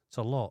 It's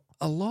a lot.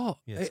 A lot.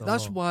 Yeah,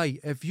 That's why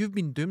if you've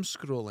been doom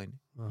scrolling,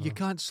 you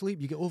can't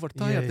sleep, you get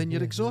overtired, then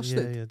you're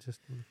exhausted. Yeah.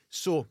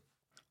 So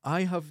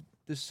I have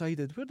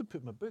decided, where to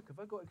put my book? Have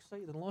I got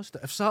excited and lost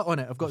it? I've sat on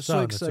it. I've got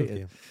so excited.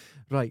 Okay.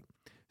 Right.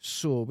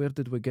 So where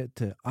did we get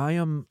to? I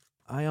am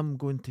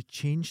going to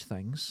change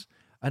things.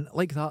 And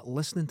like that,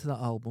 listening to that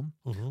album,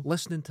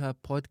 listening to a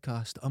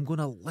podcast, I'm going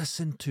to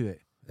listen to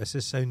it. This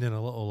is sounding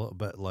a little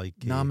bit like...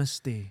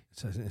 Namaste.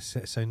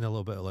 It's sounding a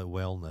little bit like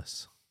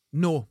wellness.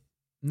 No,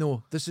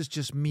 this is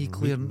just me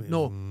clearing...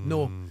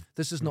 No,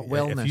 this is not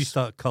wellness. If you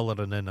start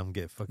colouring in, I'm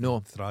getting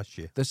fucking thrash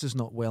you. This is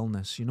not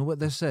wellness. You know what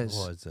this is?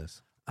 What is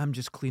this? I'm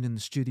just cleaning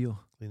the studio.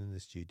 Cleaning the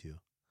studio.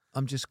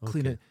 I'm just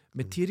cleaning...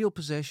 Material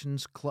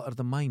possessions clutter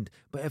the mind.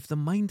 But if the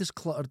mind is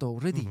cluttered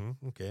already...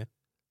 Okay.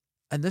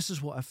 And this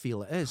is what I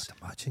feel it is. God,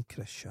 imagine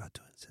Chris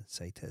Shadow's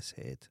inside his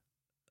head.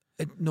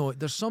 No,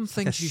 there's some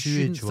things you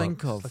shouldn't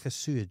think of. It's like a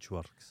sewage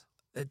works.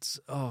 It's,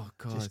 oh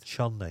God. Just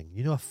churning.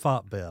 You know a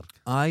Fatberg?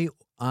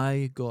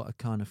 I got a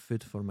can of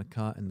food for my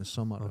cat in the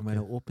summer, and when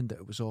I opened it,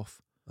 it was off.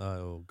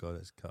 Oh God,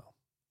 it's cut.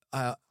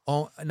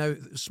 Now,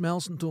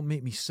 smells don't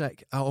make me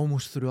sick. I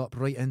almost threw up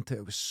right into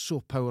it. It was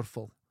so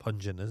powerful.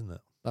 Pungent, isn't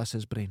it? That's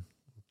his brain.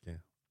 Okay.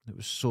 It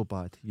was so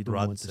bad. You don't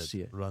want to see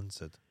it.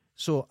 Rancid.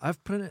 So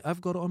I've got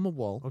it on my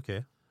wall.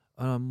 Okay.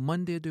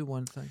 Monday I do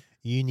one thing.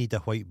 You need a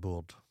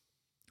whiteboard.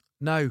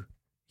 Now,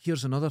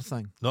 here's another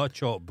thing. Not a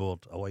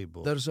chalkboard, a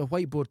whiteboard. There's a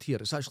whiteboard here.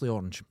 It's actually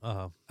orange.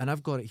 And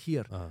I've got it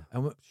here.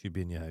 And should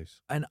be in your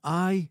house. And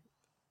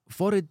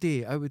for a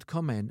day, I would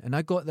come in, and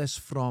I got this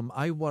from,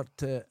 I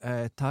worked at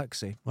a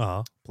taxi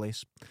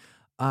place,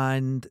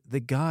 and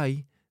the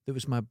guy that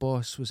was my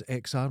boss was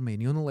ex-army,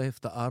 and he only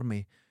left the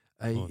army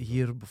a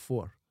year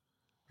before,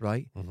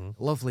 right?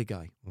 Lovely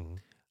guy.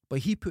 But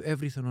he put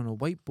everything on a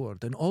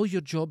whiteboard, and all your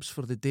jobs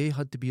for the day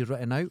had to be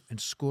written out and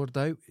scored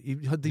out. He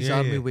had this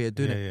army way of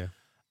doing it.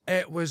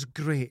 It was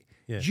great.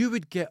 Yeah. You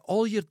would get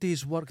all your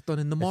day's work done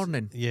in the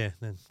morning.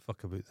 Then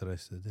fuck about the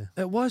rest of the day.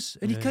 It was.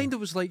 And he kind of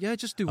was like,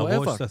 just do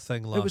whatever. I watched a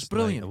thing last night. It was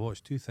brilliant. I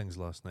watched two things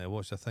last night. I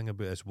watched a thing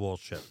about his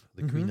warship,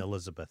 the Queen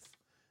Elizabeth,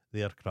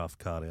 the aircraft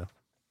carrier.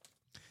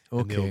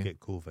 And they all get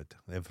COVID.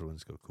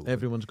 Everyone's got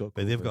COVID.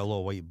 But they've got a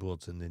lot of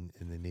whiteboards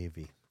in the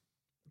Navy.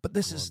 But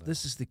this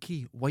is the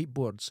key,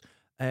 whiteboards.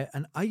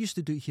 And I used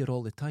to do it here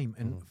all the time.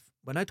 And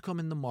when I'd come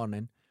in the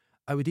morning,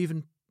 I would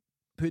even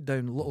put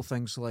down little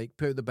things like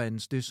put out the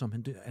bins, do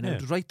something, and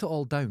I'd write it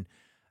all down.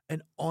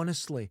 And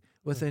honestly,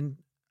 within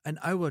an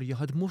hour, you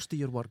had most of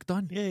your work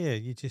done. Yeah.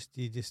 You just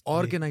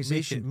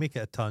organisation, make it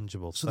a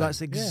tangible. So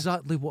that's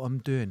exactly what I'm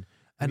doing,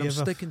 and I'm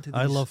sticking to this.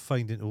 I love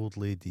finding old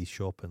lady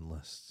shopping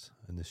lists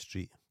in the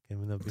street.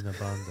 When they've been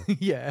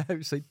abandoned. Yeah,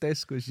 outside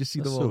Tesco's, you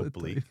see them all the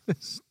time.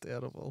 It's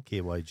terrible.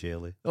 KY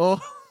jelly.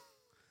 Oh,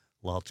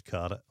 large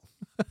carrot.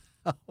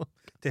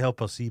 To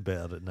help her see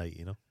better at night,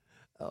 you know.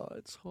 Oh,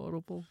 it's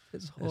horrible.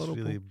 It's horrible. It's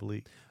really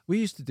bleak. We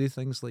used to do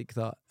things like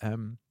that.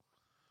 And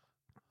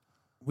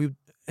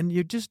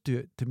you just do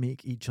it to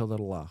make each other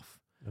laugh.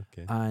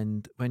 Okay.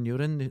 And when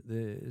you're in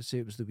the say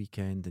it was the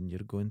weekend and you're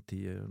going to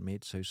your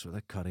mate's house with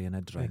a curry and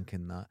a drink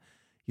and that,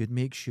 you'd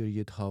make sure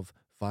you'd have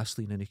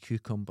Vaseline and a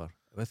cucumber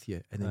with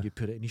you, and then you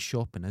put it in his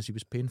shopping as he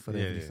was paying for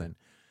everything.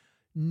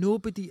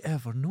 Nobody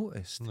ever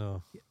noticed.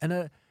 No.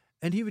 And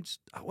he would just,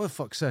 what the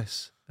fuck's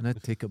this? And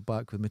I'd take it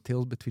back with my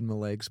tail between my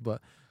legs,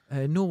 but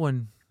no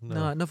one,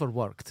 it never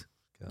worked.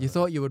 God. You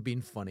thought you were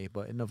being funny,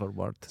 but it never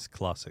worked. It's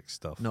classic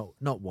stuff. No,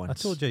 not once. I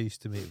told you I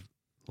used to make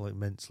like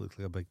mince look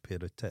like a big pair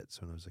of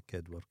tits when I was a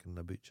kid working in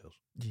a butcher's.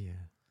 Yeah.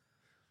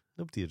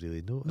 Nobody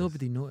really noticed.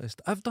 Nobody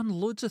noticed. I've done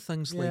loads of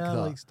things like that. I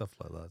like stuff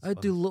like that. I'd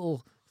do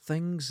little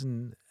things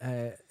and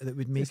that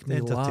would make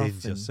me laugh.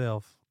 Entertain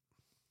yourself.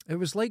 It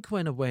was like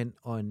when I went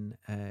on.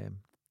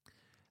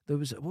 There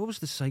was, what was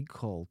the site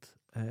called?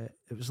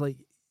 It was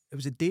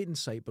a dating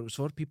site, but it was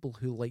for people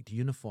who liked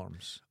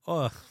uniforms.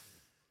 Oh,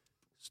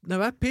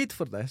 now I paid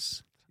for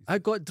this. I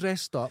got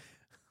dressed up.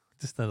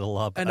 Just in a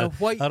lab. And a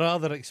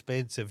rather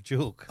expensive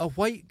joke. A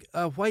white.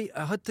 I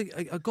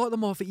got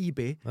them off of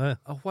eBay.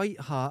 A white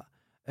hat.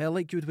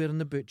 Like you would wear in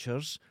the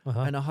butchers,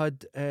 and I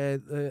had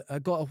I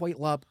got a white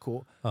lab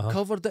coat,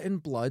 covered it in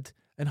blood,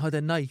 and had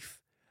a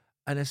knife,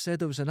 and I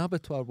said I was an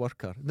abattoir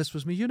worker, and this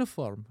was my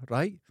uniform,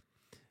 right?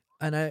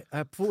 And I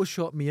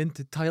photoshopped me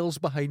into tiles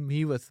behind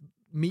me with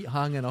meat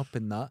hanging up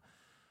and that.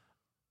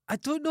 I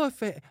don't know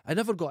if I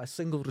never got a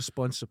single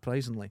response,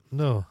 surprisingly.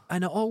 No.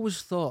 And I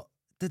always thought,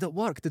 did it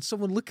work? Did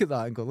someone look at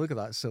that and go, look at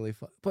that silly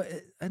But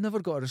I never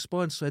got a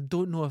response, so I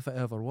don't know if it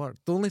ever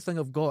worked. The only thing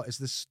I've got is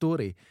this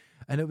story,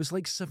 and it was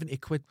like 70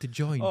 quid to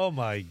join. Oh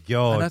my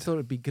God. And I thought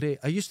it'd be great.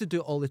 I used to do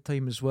it all the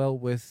time as well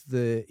with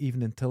the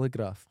Evening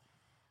Telegraph.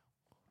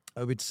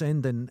 I would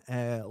send in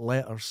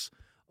letters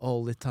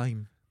all the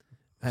time.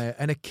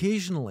 and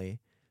occasionally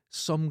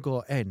some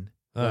got in,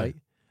 right?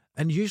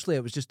 And usually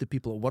it was just the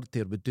people that worked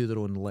there would do their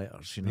own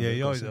letters, you know.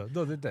 Yeah,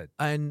 no, they did.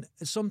 And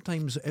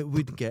sometimes it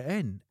would get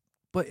in,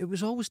 but it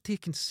was always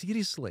taken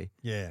seriously.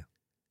 Yeah.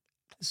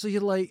 So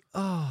you're like,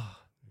 I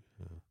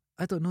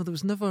don't know. There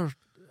was never.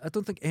 I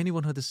don't think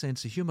anyone had a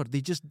sense of humour.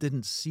 They just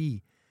didn't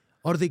see.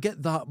 Or they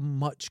get that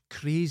much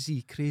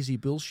crazy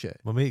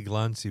bullshit. My mate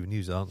Glancy, when he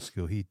was at art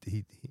school, he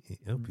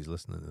I hope he's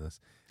listening to this.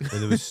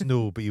 When there was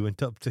snow, but he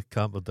went up to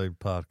Camperdown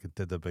Park and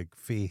did a big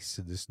face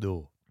in the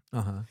snow.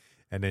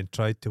 And then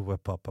tried to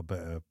whip up a bit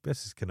of,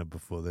 this is kind of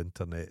before the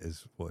internet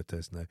is what it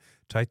is now,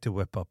 tried to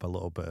whip up a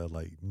little bit of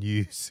like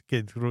news,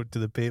 wrote to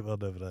the paper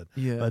and everything.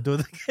 Yeah. But I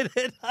don't think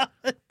it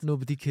happened.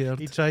 Nobody cared.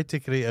 He tried to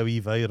create a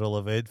wee viral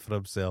event for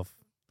himself.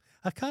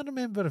 I can't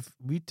remember if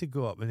we had to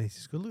go up and he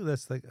says, go look at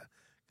this thing.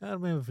 I can't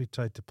remember if he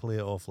tried to play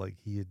it off like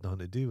he had nothing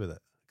to do with it.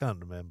 I can't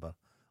remember.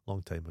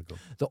 Long time ago.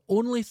 The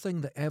only thing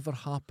that ever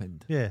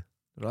happened,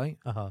 right?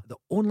 The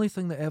only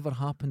thing that ever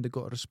happened that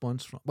got a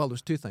response from, well, there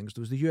was two things.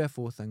 There was the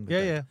UFO thing.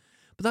 Yeah.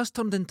 But that's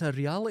turned into a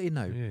reality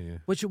now,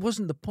 which it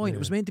wasn't the point. It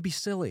was meant to be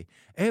silly.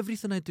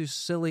 Everything I do is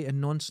silly and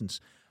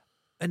nonsense.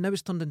 And now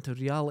it's turned into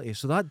reality.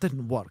 So that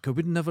didn't work. I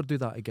would never do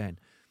that again.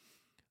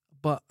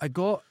 But I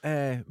got,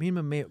 me and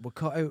my mate, we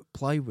cut out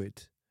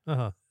plywood,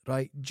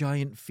 right?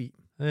 Giant feet.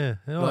 Yeah.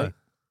 Right?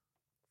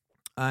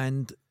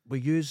 And we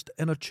used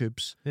inner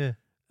tubes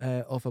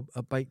of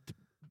a bike to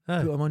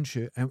put them on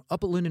shoe. And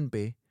up at Lunan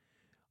Bay,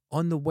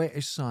 on the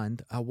wettest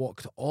sand, I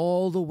walked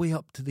all the way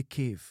up to the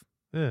cave.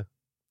 Yeah.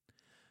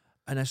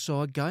 And I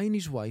saw a guy and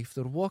his wife,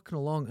 they're walking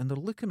along and they're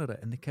looking at it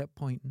and they kept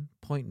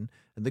pointing.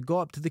 And they got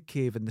up to the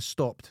cave and they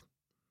stopped.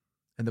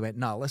 And they went,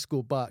 nah, let's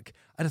go back.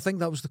 And I think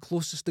that was the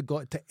closest they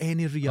got to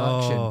any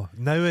reaction. Oh,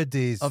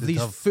 nowadays. Of these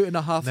 4.5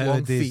 long feet.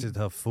 Nowadays they'd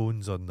have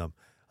phones on them.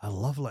 I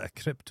love like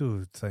a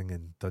crypto thing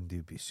in Dundee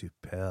would be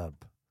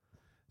superb.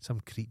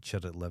 Some creature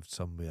that lived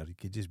somewhere. You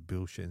could just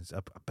bullshit and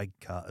a big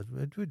cat.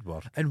 It would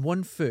work. And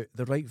one foot,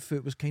 the right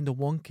foot was kind of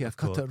wonky. I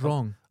cut it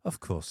wrong. Of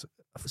course.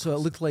 So it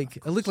looked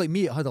like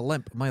me. It had a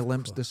limp. My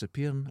limp's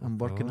disappearing. I'm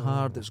working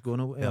hard. It's going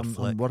away.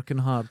 I'm working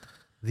hard.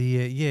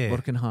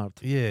 Working hard.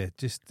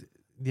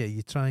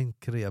 You try and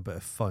create a bit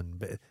of fun,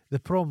 but the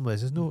problem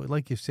is, there's no,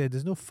 like you've said,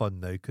 there's no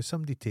fun now because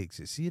somebody takes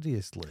it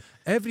seriously.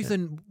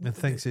 Everything and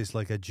thinks it's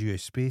like a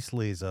Jewish space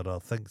laser or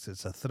thinks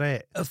it's a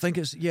threat. I think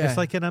it's It's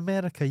like in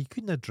America, you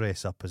couldn't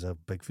dress up as a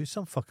Bigfoot.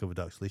 Some fucker would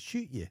actually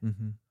shoot you.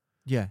 Mm-hmm.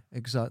 Yeah,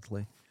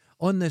 exactly.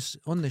 On this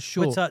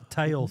show, what's that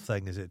tile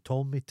thing? Is it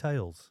Tolmie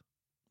tiles?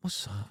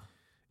 What's that?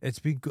 It's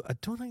been. I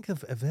don't think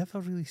I've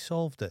ever really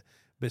solved it.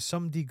 But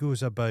somebody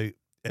goes about.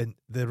 And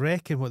they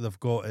reckon what they've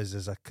got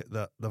is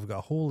that they've got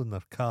a hole in their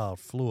car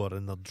floor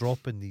and they're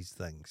dropping these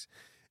things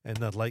and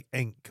they're like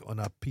ink on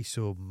a piece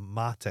of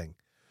matting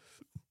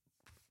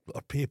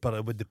or paper.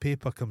 And when the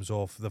paper comes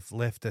off, they've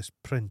left this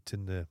print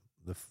in the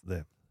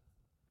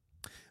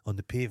on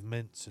the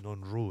pavements and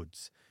on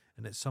roads.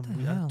 And it's I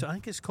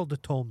think it's called the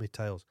Tolmie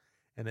tiles.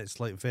 And it's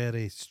like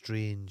very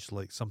strange,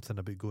 like something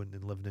about going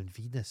and living in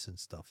Venus and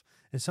stuff.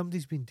 And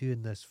somebody's been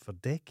doing this for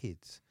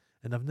decades.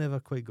 And I've never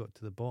quite got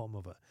to the bottom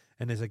of it.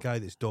 And there's a guy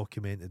that's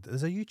documented.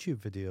 There's a YouTube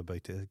video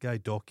about it. A guy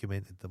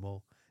documented them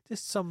all.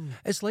 Just some.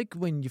 It's like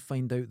when you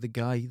find out the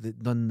guy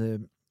that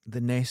done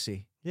the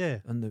Nessie.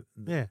 Yeah. And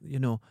you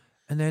know,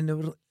 and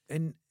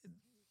then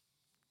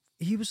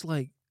he was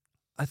like,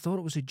 I thought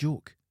it was a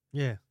joke.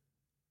 Yeah.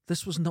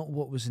 This was not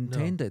what was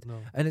intended. No.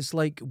 And it's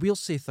like, we'll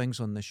say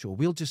things on the show.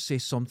 We'll just say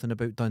something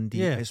about Dundee.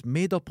 Yeah. It's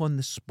made up on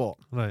the spot.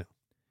 Right.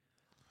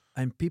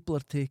 And people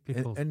are taking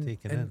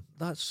in.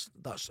 That's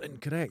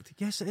incorrect.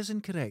 Yes, it is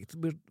incorrect.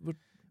 We're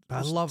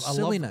I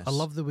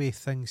love the way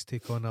things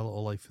take on a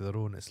little life of their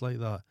own. It's like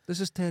that. This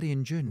is Terry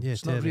and June. Yeah,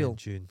 it's Terry not real. And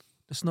June.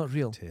 It's not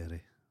real.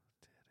 Terry.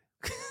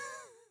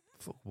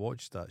 Fuck,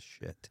 watch that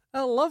shit.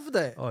 I loved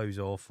it. Oh, he was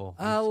awful.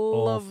 I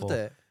loved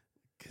it.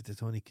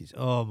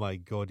 Oh my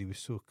God, he was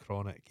so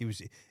chronic. He was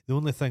the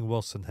only thing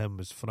worse than him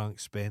was Frank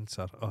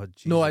Spencer. Oh,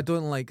 Jesus. No, I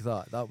don't like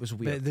that. That was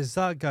weird. But there's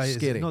that guy.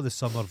 Scary. It's not the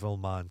Somerville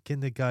man. Can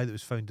the guy that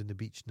was found on the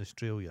beach in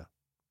Australia?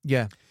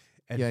 Yeah.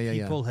 And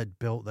people had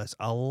built this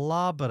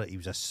elaborate. He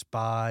was a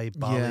spy,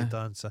 ballet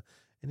dancer,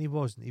 and he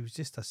wasn't. He was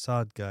just a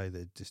sad guy that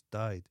had just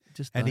died.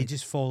 He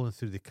just fallen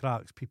through the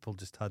cracks. People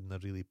just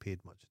hadn't really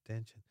paid much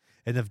attention.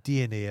 And have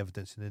DNA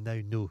evidence, and they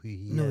now know who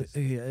he is.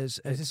 He is.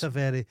 It's just a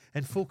very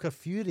and folk are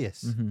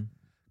furious. Mm-hmm.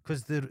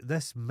 Because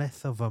this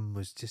myth of him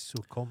was just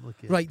so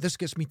complicated. Right, this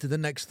gets me to the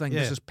next thing.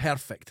 Yeah. This is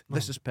perfect.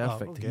 This is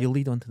perfect. Okay. You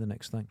lead on to the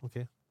next thing.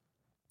 Okay.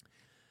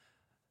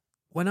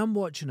 When I'm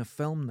watching a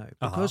film now,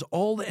 because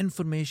all the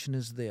information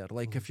is there,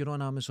 like if you're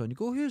on Amazon, you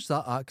go, who's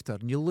that actor?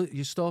 And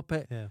you stop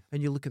it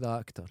and you look at the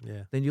actor.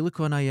 Yeah. Then you look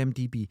on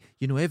IMDb.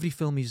 You know every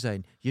film he's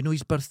in. You know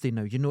his birthday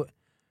now. You know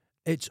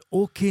it's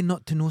okay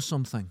not to know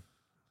something.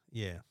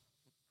 Yeah.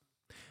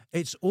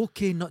 It's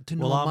okay not to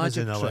know a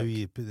magic Amazon allow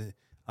trick. you.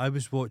 I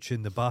was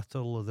watching the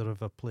Battle of the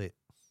River Plate,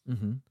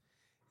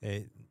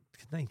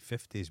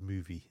 1950s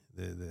movie,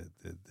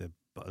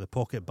 the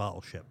pocket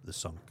battleship, the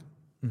sunk,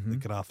 the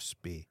Graf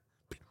Spee,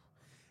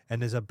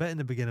 And there's a bit in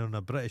the beginning on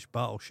a British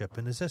battleship,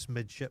 and there's this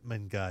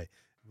midshipman guy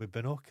with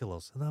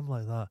binoculars, and I'm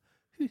like that.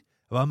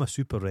 Well, I'm a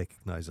super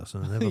recogniser, so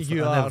I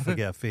never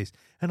forget a face.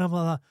 And I'm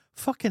like that.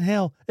 Fucking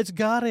hell, it's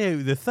Gary out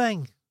of the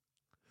thing.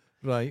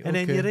 Right, and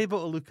then you're able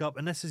to look up,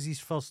 and this is his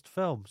first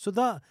film. So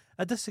that,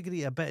 I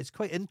disagree a bit. It's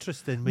quite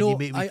interesting when you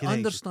make me I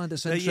understand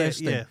it's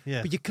interesting,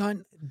 but you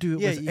can't do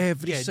it with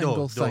every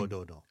single thing.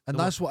 No. And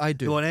that's what I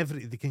do. No,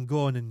 they can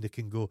go on and they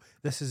can go,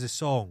 this is a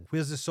song.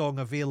 Where's the song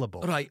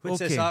available? Right, What's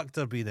this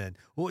actor been in?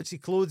 What's he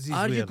clothes he's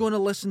wearing? Are you going to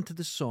listen to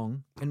the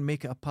song and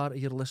make it a part of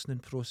your listening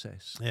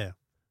process? Yeah.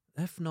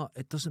 If not,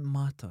 it doesn't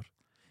matter.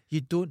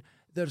 You don't...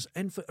 There's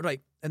right,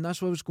 and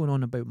that's what was going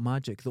on about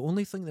magic. The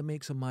only thing that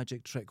makes a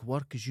magic trick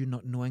work is you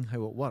not knowing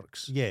how it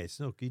works. Yes,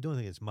 no, you don't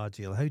think it's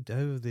magic. How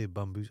have they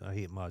bamboozled? I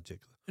hate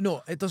magic.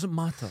 No, it doesn't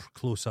matter.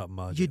 Close up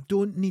magic. You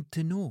don't need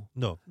to know.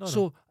 No.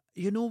 So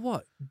you know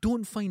what?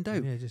 Don't find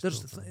out. Yeah,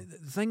 There's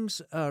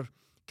things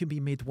can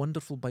be made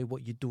wonderful by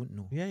what you don't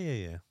know.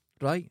 Yeah.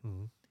 Right?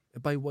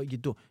 Mm-hmm. By what you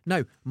don't.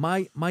 Now,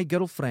 my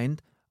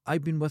girlfriend,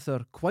 I've been with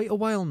her quite a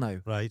while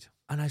now. Right.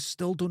 And I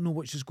still don't know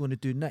what she's going to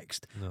do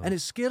next. No. And it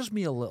scares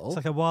me a little. It's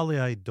like a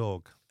wally-eyed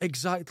dog.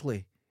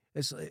 Exactly.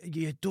 It's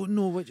you don't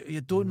know what you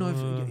don't know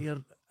if you're.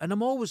 And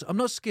I'm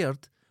not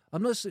scared. I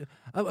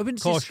wouldn't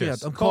say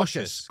scared. I'm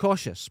cautious.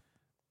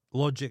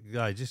 Logic,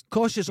 just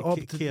cautious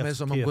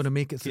optimism. I'm going to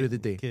make it through the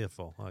day.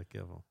 Careful.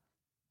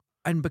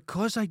 And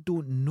because I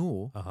don't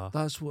know,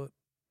 that's what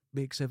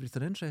makes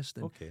everything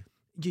interesting. Okay.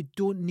 You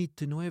don't need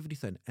to know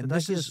everything. And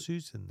this is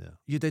Susan there.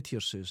 You did hear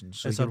Susan.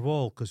 So it's our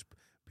wall, because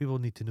people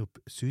need to know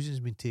Susan's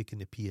been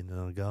taking a pee in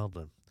our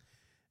garden,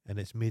 and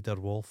it's made our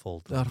wall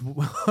fall down.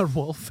 Our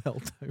wall fell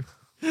down.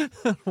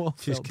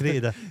 She's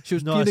created she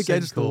was peeing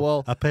against the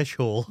wall. A pish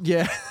hole.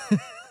 Yeah.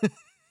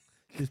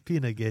 She's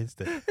peeing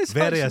against it. It's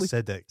very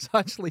acidic. It's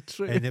actually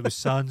true. And it was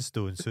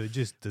sandstone, so it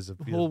just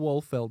disappeared. The whole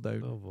wall fell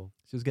down. Oh, well.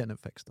 She was getting it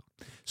fixed up.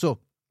 So,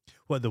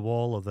 what, the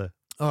wall or the...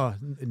 Oh,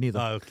 neither.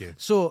 Okay.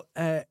 So,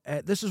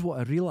 this is what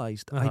I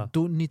realised. I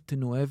don't need to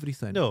know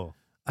everything. No.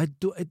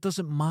 It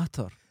doesn't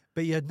matter.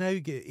 But you now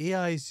get...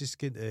 AI is just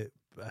going to...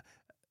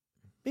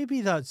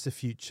 maybe that's the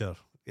future.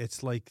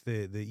 It's like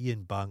the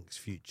Ian Banks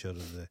future,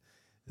 and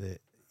the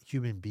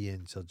human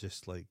beings are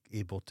just like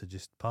able to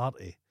just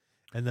party.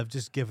 And they've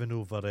just given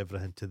over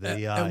everything to the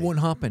AI. It won't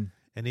happen.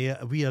 And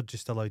we are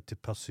just allowed to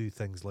pursue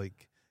things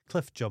like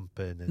cliff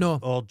jumping and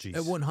orgies.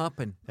 It won't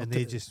happen. And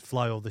they just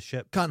fly all the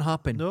ships. Can't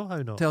happen. No,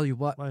 how not? Tell you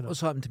what. Why not?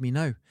 What's happened to me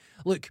now?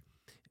 Look,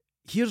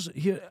 here's what's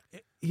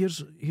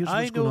going on.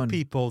 I know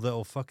people that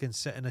will fucking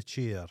sit in a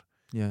chair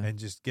Yeah. and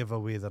just give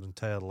away their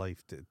entire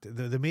life.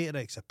 The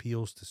Matrix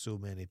appeals to so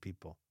many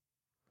people.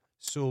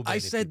 So many I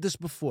said people. this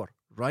before,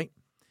 right?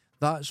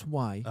 That's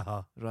why,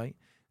 right?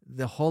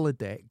 The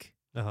holodeck,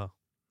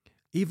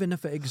 even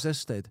if it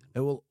existed,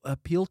 it will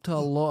appeal to a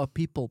lot of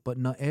people, but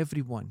not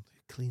everyone.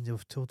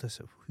 They've told us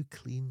who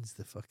cleans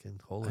the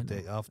fucking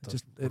holodeck after.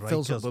 It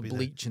fills up with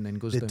bleach and then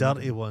goes down. The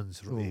dirty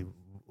ones.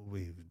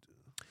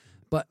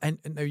 But and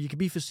now you can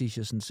be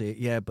facetious and say,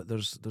 yeah, but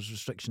there's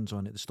restrictions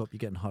on it to stop you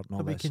getting hurt and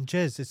all this. We can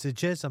jizz. It's the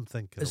jizz I'm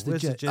thinking. It's the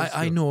jizz.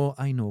 I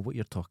know what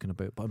you're talking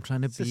about, but I'm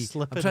trying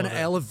to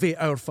elevate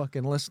our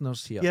fucking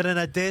listeners here. You're in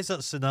a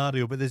desert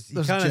scenario, but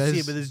you can't see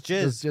it, but there's jizz.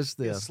 There's just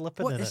there. You're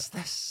slipping what in is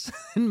this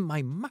in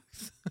my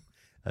mouth?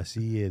 I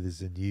see there's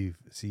a new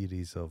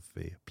series of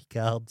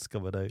Picards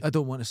coming out. I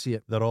don't want to see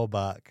it. They're all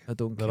back. I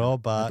don't care. They're all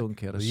back. I don't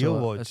care. You'll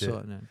watch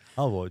it.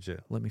 I'll watch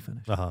it. Let me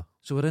finish.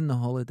 So we're in the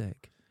holodeck.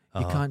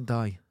 You can't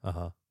die.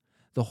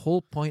 The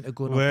whole point of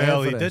going up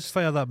Everest... he did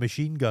fire that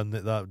machine gun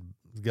that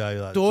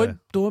guy...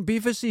 Don't be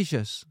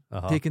facetious.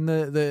 Taking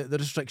the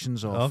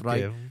restrictions off,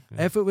 right? Okay.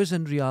 If it was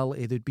in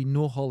reality, there'd be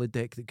no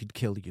holodeck that could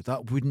kill you.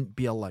 That wouldn't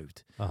be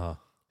allowed.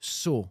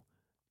 So,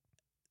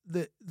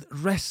 the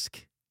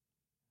risk,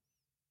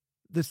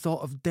 the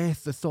thought of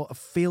death, the thought of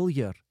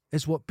failure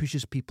is what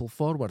pushes people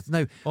forward.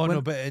 Now,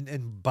 but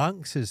in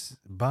Banks's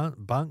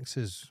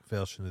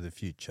version of the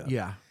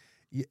future,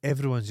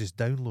 everyone's just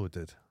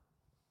downloaded.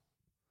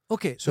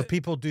 Okay, so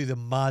people do the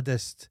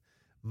maddest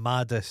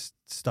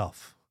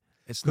stuff.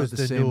 It's not the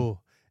same.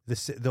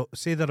 They'll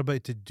say they're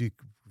about to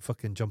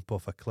fucking jump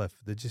off a cliff.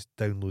 They just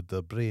download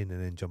their brain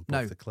and then jump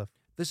off the cliff.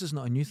 This is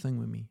not a new thing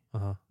with me,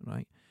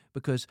 right?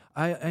 Because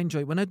I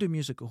enjoy when I do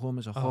music at home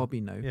as a hobby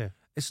now. Yeah.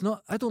 It's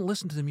not. I don't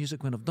listen to the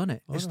music when I've done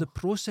it. It's the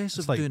process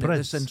of doing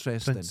Prince, it that's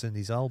interesting. Prince and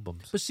his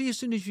albums. But see, as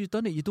soon as you've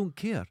done it, you don't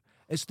care.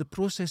 It's the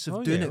process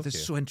of doing it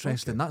that's so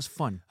interesting. That's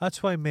fun.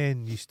 That's why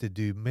men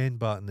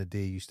back in the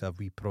day used to have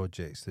wee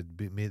projects.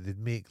 They'd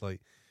make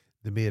like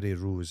the Mary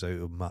Rose out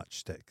of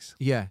matchsticks.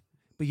 Yeah,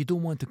 but you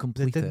don't want to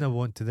complete it. They didn't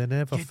want to. They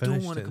never finished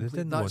it. They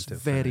didn't want to.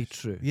 That's very finish.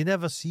 true. You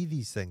never see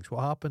these things.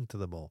 What happened to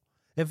them all?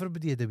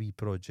 Everybody had a wee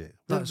project.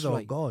 That's all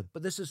right. gone.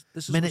 But this is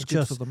what's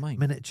good for the mind.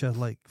 Miniature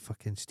like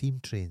fucking steam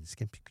trains.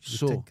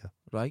 So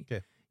right,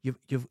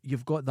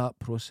 you've got that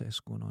process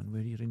going on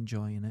where you're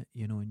enjoying it,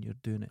 and you're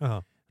doing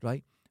it,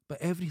 right? But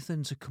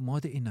everything's a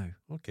commodity now.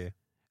 Okay.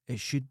 It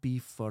should be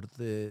for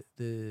the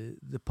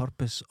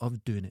purpose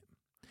of doing it.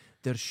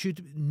 There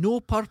should no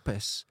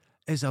purpose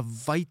is a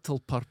vital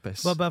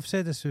purpose. Well, but I've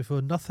said this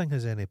before, nothing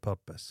has any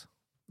purpose.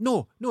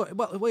 No,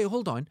 well, wait,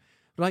 hold on.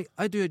 Right,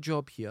 I do a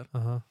job here.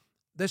 Uh-huh.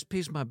 This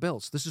pays my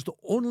bills. This is the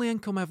only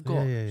income I've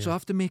got, so I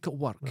have to make it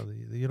work. Well,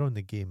 you're on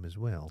the game as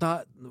well.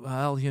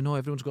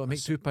 Everyone's got to make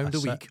 £2 a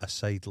week. A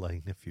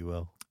sideline, if you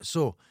will.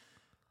 So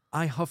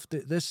I have to.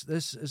 This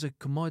is a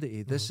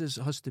commodity. This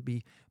has to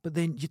be. But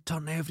then you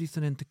turn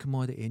everything into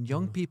commodity, and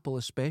young people,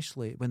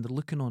 especially when they're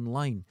looking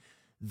online,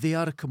 they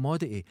are a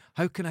commodity.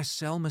 How can I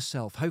sell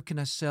myself? How can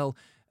I sell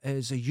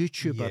as a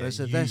YouTuber? As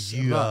a this?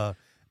 You are.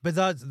 But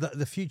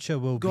the future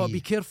will be... Got to be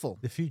careful.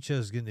 The future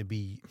is going to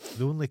be...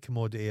 The only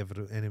commodity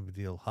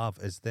anybody will have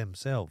is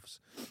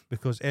themselves.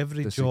 Because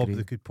every job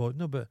they could put...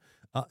 No, but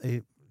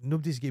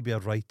nobody's going to be a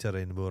writer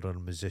anymore or a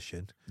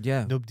musician.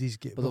 Yeah. Nobody's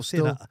going... But they'll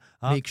still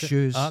make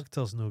shoes.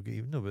 Actors no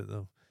get... No, but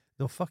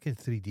they'll fucking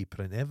 3D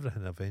print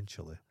everything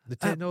eventually. The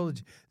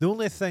technology... the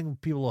only thing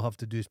people will have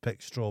to do is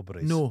pick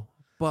strawberries. No,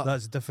 but...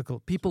 That's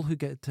difficult. People who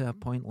get to a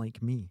point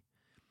like me,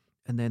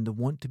 and then they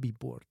want to be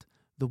bored.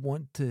 They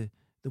want to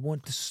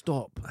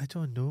stop. I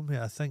don't know, mate.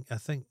 I think.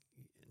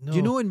 No. Do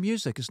you know in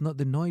music, it's not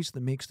the noise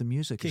that makes the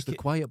music; it's the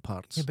quiet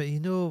parts. Yeah, but you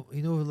know,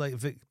 like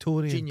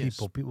Victorian Genius.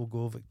 people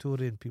go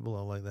Victorian people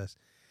are like this,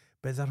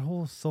 but their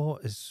whole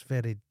thought is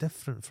very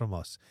different from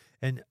us.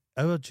 In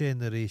our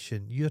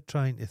generation, you're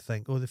trying to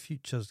think, oh, the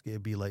future's going to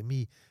be like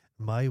me,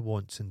 my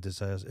wants and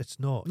desires.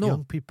 It's not. No.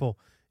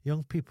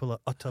 Young people are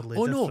utterly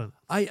different. No,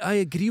 I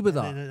agree with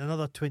that. And in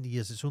another 20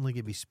 years, it's only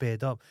going to be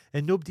sped up,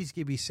 and nobody's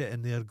going to be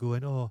sitting there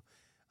going, oh,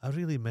 I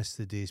really miss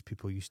the days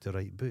people used to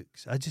write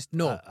books.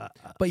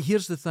 But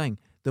here's the thing.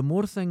 The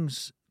more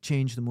things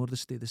change, the more they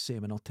stay the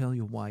same. And I'll tell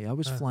you why. I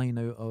was flying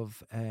out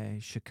of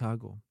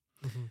Chicago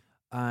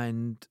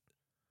and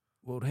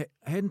we're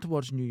heading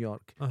towards New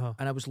York.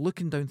 And I was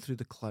looking down through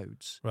the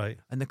clouds. Right.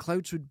 And the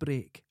clouds would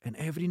break. And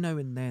every now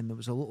and then there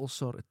was a little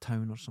sort of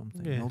town or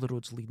something. And all the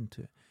roads leading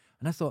to it.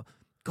 And I thought,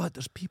 God,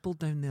 there's people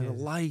down there,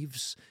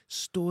 lives,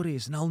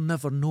 stories, and I'll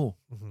never know.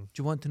 Do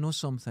you want to know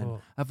something?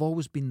 Oh. I've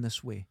always been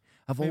this way.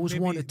 I've always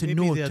wanted to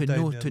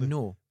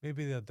know.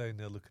 Maybe they're down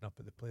there looking up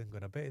at the plane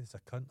going, I bet there's a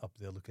cunt up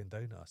there looking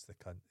down at us, the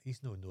cunt.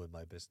 He's no knowing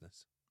my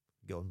business.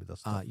 Get on with their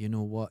stuff. You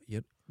know what?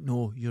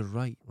 You're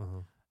right.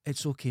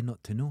 It's okay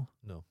not to know.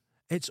 No.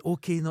 It's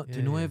okay not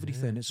to know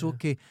everything. It's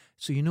okay.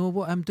 So you know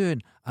what I'm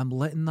doing? I'm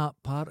letting that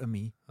part of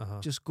me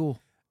just go.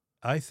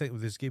 I think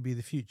there's going to be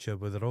the future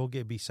where they're all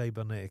going to be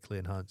cybernetically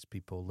enhanced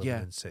people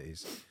living in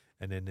cities.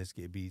 And then there's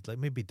going to be, like,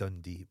 maybe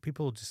Dundee.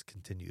 People will just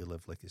continue to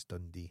live like it's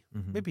Dundee.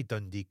 Maybe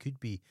Dundee could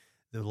be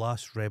the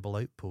last rebel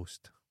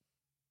outpost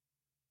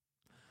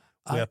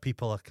where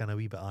people are kind of a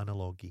wee bit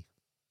analogy.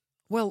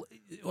 Well,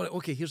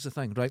 okay, here's the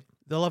thing, right?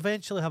 They'll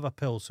eventually have a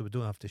pill so we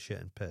don't have to shit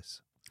and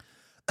piss.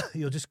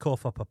 You'll just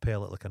cough up a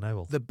pellet like an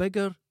owl. The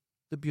bigger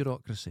the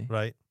bureaucracy,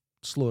 right,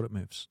 slower it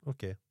moves.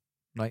 Okay.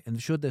 Right, and they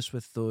showed this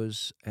with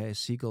those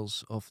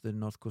seagulls off the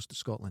north coast of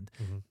Scotland.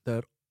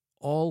 They're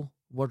all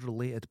word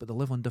related, but they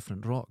live on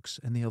different rocks,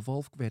 and they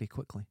evolve very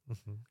quickly.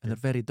 And they're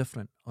very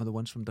different on the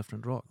ones from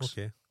different rocks.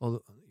 Okay.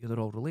 They're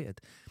all related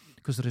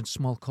because they're in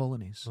small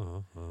colonies.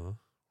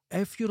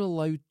 If you're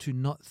allowed to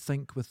not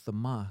think with the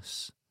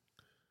mass,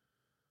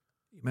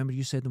 remember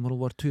you said in World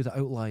War II, the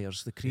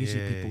outliers, the crazy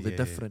people, the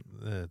different.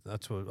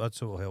 That's what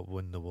will help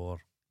win the war.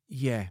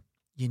 Yeah.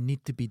 You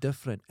need to be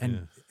different.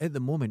 And at the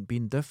moment,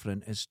 being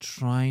different is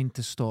trying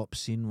to stop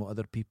seeing what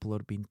other people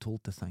are being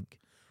told to think.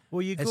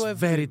 Well, it's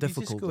very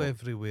difficult. You just go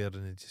everywhere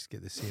and you just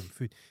get the same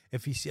food.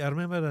 If you see, I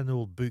remember an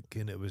old book,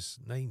 and it was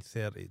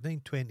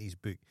 1920s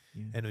book,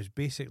 and it was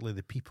basically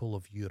the people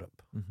of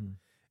Europe.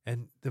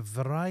 And the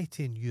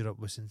variety in Europe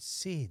was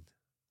insane.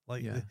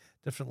 Like the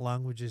different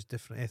languages,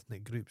 different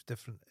ethnic groups,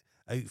 different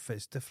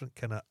outfits, different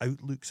kind of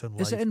outlooks on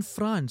life. Is it in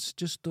France,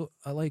 just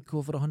like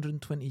over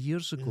 120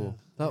 years ago?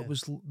 That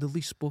was the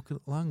least spoken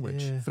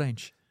language,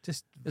 French.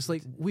 It's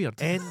like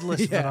weird.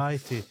 Endless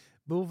variety.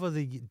 Over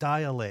the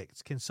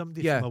dialects, can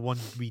somebody from a one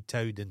wee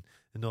town in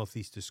the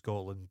northeast of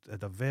Scotland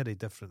had a very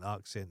different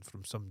accent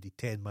from somebody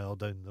 10 mile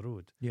down the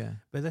road? Yeah.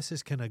 But this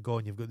is kind of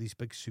gone. You've got these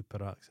big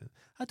super accents.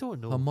 I don't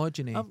know.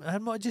 Homogeneity.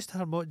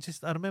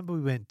 I remember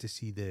we went to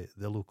see the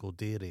local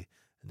dairy,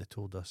 and they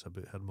told us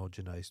about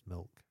homogenised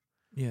milk.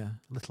 Yeah.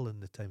 Little in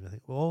the time, I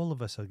think, well, all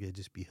of us are going to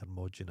just be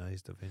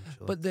homogenised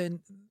eventually. But then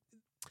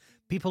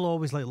people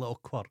always like little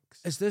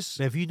quirks. Is this?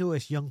 Now, if you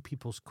notice young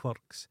people's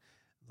quirks,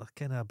 they're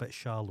kind of a bit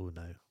shallow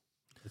now.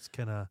 It's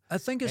kind of. I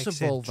think it's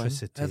evolving.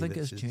 I think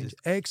it's changed.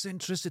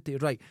 Eccentricity,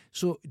 right?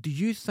 So, do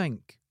you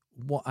think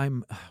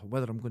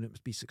whether I'm going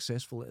to be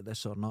successful at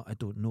this or not, I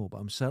don't know, but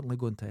I'm certainly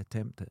going to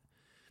attempt it.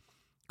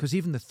 Because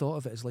even the thought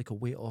of it is like a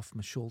weight off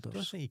my shoulders. I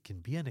don't think you can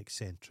be an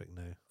eccentric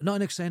now. Not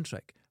an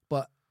eccentric,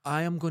 but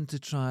I am going to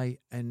try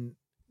and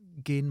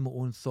gain my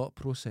own thought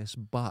process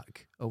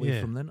back away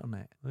from the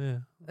internet. Yeah,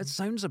 it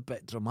sounds a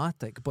bit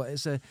dramatic, but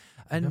it's you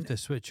have to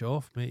switch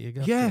off, mate. You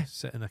got to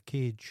sit in a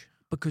cage.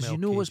 Because you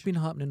know what's been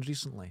happening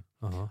recently.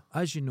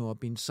 As you know, I've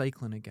been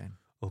cycling again.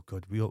 Oh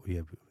God,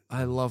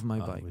 I love my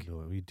bike.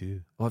 We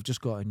do. Oh, I've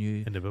just got a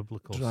new in the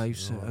biblical drive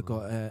set. I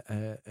got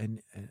a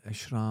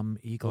SRAM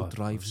Eagle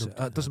drive set.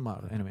 It doesn't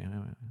matter. Anyway,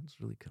 it's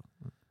really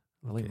cool.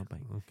 I like my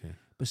bike. Okay.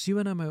 But see,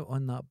 when I'm out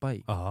on that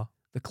bike,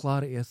 the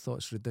clarity I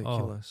thought's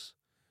ridiculous.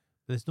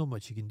 There's not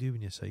much you can do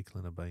when you're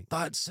cycling a bike.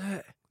 That's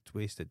it. It's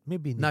wasted.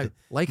 Maybe now,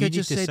 like I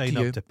just said to you,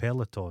 sign up to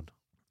Peloton.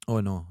 Oh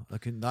no, I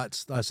can.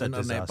 That's an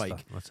internet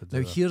bike.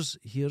 Now here's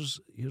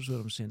what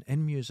I'm saying.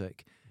 In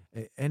music,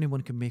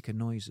 anyone can make a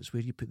noise. It's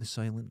where you put the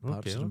silent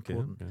parts are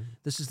important. Okay.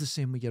 This is the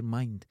same with your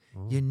mind.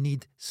 You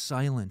need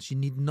silence. You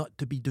need not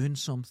to be doing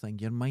something.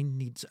 Your mind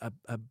needs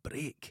a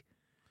break,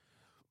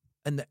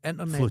 and the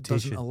internet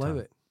doesn't allow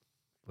it.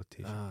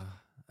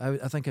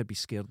 I think I'd be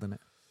scared in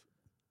it.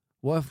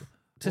 What if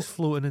just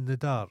floating in the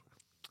dark?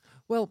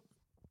 Well,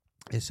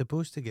 it's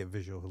supposed to get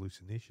visual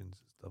hallucinations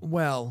and stuff.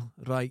 Well,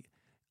 right.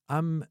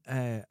 I'm,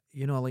 I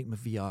like my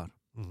VR,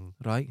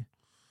 right?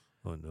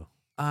 Oh no!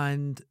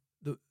 And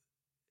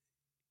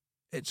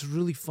it's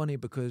really funny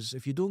because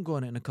if you don't go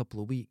on it in a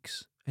couple of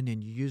weeks and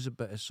then you use a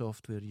bit of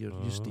software you're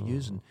used to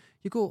using,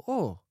 you go,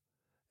 oh,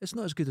 it's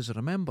not as good as I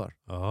remember.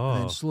 Oh.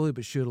 And then slowly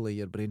but surely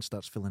your brain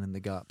starts filling in the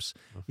gaps.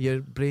 Your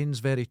brain's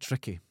very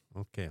tricky.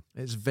 Okay.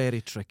 It's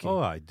very tricky. Oh,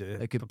 I do.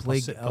 It could play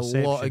a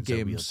lot of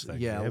games.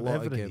 Yeah, a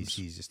lot of games.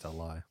 Everything just a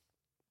lie.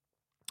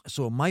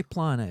 So my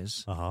plan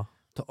is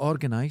to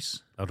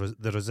organise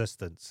the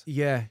resistance.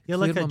 Yeah, you're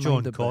like a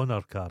John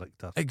Connor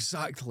character.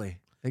 Exactly.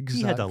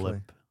 He had a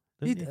limp.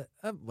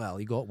 Well,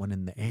 he got one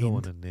in the end. Got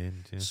one in the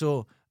end. Yeah.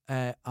 So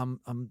I'm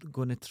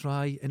going to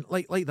try and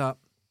like that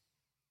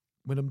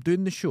when I'm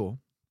doing the show,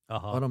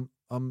 or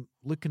I'm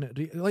looking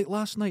at like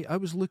last night I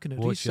was looking at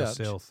research. Watch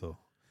yourself though.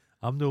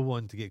 I'm not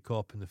wanting to get caught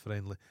up in the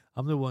friendly.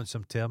 I'm not wanting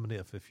some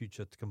Terminator for the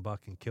future to come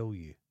back and kill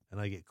you, and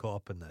I get caught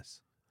up in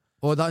this.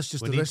 Oh, that's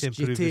just the risk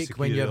you take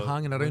when you're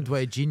hanging around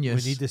with a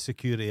genius. We need the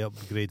security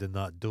upgrade in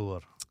that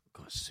door.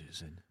 God,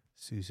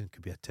 Susan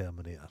could be a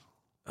Terminator.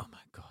 Oh my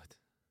God.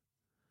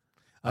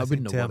 I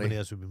think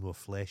Terminators would be more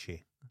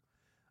fleshy.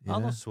 Yeah.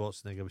 Arnold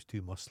Schwarzenegger was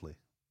too muscly.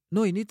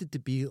 No, he needed to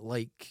be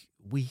like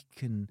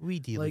weak and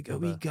like a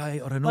wee guy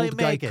or an like old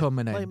Megan, guy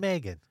coming in. Like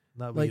Megan,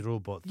 that wee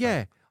robot thing.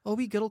 Yeah. A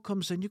wee girl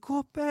comes in, you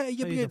go,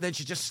 then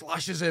she just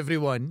slashes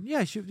everyone.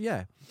 Yeah,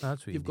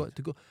 that's what you've got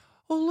to go.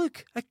 Oh,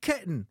 look, a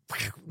kitten.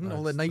 And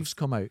all the knives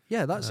come out.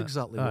 Yeah, that's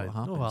exactly what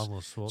happens. No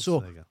Arnold Schwarzenegger.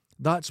 So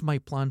that's my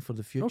plan for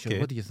the future. Okay.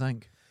 What do you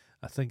think?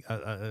 I think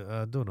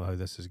I don't know how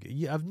this is.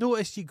 I've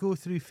noticed you go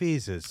through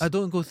phases. I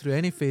don't go through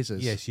any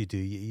phases. Yes, you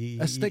do.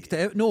 I stick to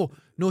it. No.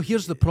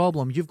 Here's the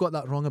problem. You've got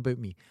that wrong about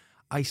me.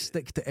 I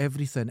stick to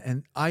everything,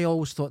 and I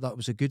always thought that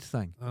was a good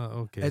thing.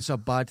 Okay. It's a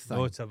bad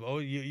thing.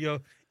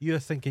 You're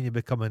thinking you're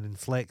becoming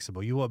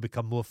inflexible. You want to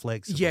become more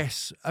flexible.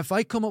 Yes. If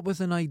I come up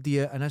with an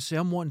idea and I say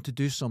I'm wanting to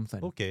do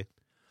something, okay,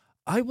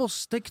 I will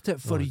stick to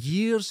it for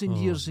years and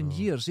years and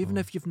years. Even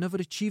if you've never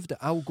achieved it,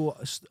 I'll go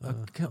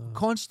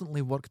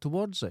constantly work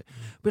towards it.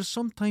 But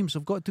sometimes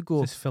I've got to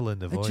go, just fill in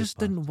the void. It just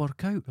didn't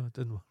work out. No, it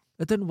didn't work.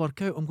 It didn't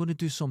work out. I'm going to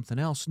do something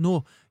else.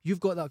 No, you've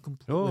got that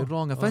completely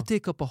wrong. If I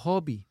take up a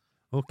hobby,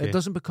 it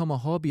doesn't become a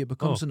hobby. It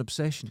becomes an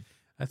obsession.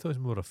 I thought it was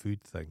more a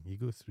food thing. You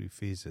go through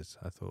phases.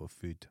 I thought of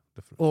food.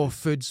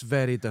 Food's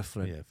very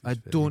different. Yeah, I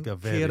don't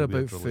care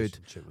about food.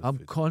 I'm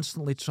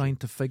constantly trying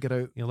to figure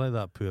out. You're like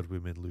that poor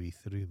woman Louis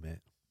Theroux met.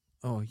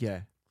 Oh,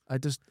 yeah.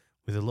 With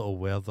a little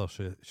Werther,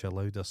 she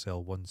allowed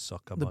herself one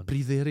suck a month. The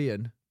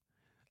breatharian.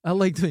 I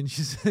liked when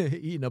she's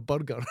eating a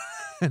burger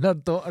and her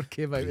daughter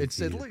came out and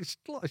said, look, it's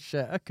a lot of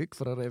shit. I cook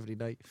for her every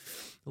night.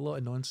 A lot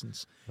of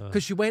nonsense.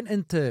 Because she went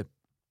into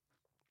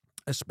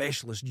a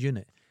specialist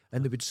unit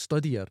and they would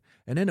study her.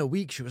 And in a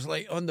week, she was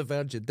like on the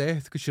verge of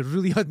death because she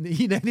really hadn't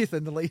eaten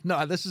anything. They're like,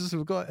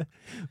 we've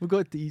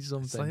got to eat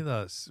something. It's like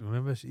that.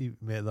 Remember she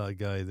met that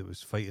guy that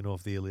was fighting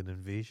off the alien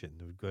invasion?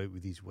 They would go out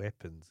with these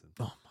weapons.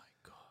 Oh, my.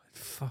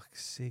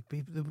 Fuck's sake,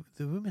 babe.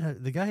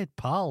 The guy had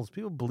pals.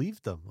 People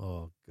believed him.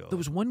 Oh, God. There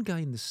was one guy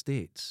in the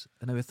States,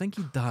 and I think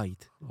he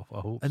died. I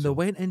hope and so. They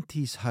went into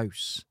his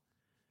house,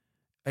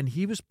 and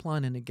he was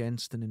planning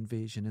against an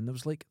invasion, and there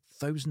was like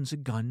thousands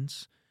of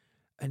guns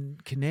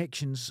and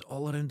connections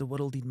all around the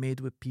world he'd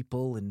made with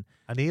people. And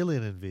An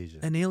alien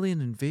invasion.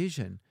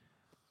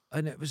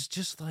 And it was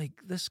just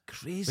like this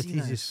craziness.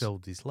 But he just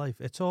filled his life.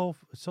 It's a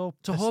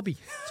hobby.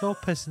 It's all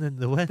pissing in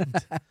the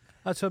wind.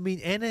 That's what I mean.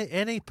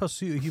 Any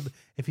pursuit of human,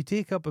 if you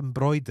take up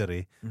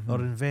embroidery or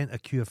invent a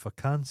cure for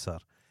cancer,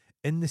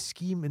 in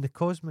the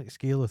cosmic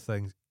scale of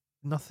things,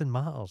 nothing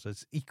matters.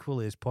 It's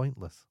equally as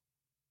pointless.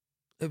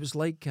 It was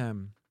like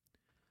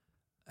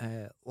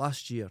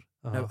last year.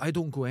 Now, I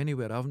don't go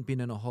anywhere. I haven't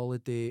been on a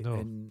holiday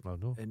in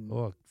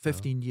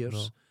 15 years.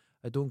 No.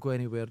 I don't go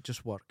anywhere,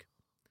 just work.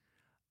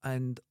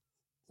 And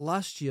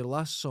last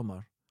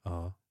summer,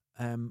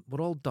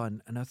 we're all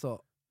done, and I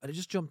thought, and it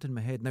just jumped in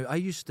my head. Now, I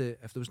used to,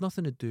 if there was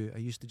nothing to do, I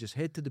used to just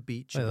head to the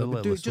beach. I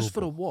would do it just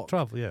for a walk.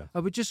 Travel, yeah. I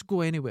would just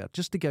go anywhere,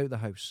 just to get out of the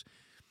house.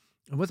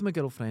 And with my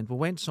girlfriend, we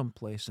went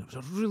someplace, and it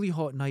was a really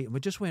hot night, and we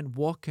just went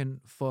walking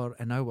for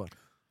an hour.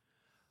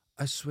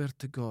 I swear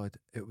to God,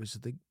 it was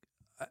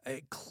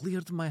it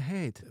cleared my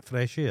head.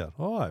 Fresh air.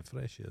 Oh,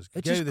 fresh air.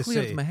 It just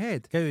cleared my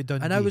head. Get out of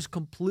Dundee. And I was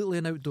completely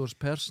an outdoors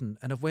person,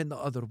 and I've went the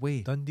other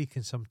way. Dundee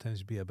can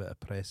sometimes be a bit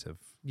oppressive.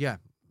 Yeah.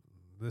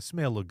 The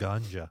smell of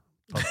ganja,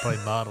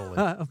 primarily.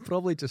 I'm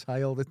probably just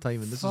high all the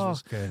time, and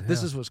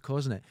this is what's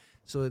causing it.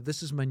 So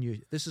this is my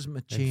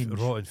change. And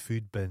rotten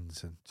food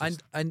bins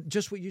and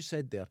just what you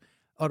said there,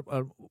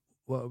 or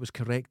what I was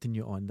correcting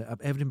you on, that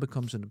everything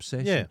becomes an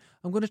obsession. Yeah.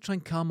 I'm going to try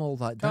and calm all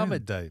that down. Calm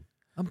it down.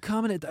 I'm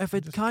calming it. If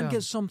it can't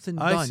get something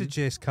I done,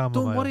 suggest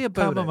chamomile. don't worry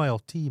about chamomile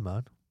tea,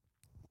 man.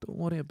 Don't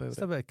worry about Just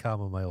it. a bit of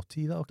chamomile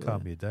tea, that'll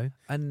calm you down.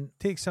 And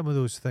take some of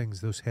those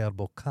things, those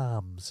herbal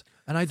calms.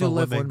 And I do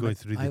live on going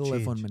through the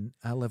change.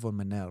 I live on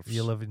my nerves.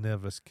 You live a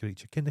nervous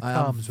creature. Can the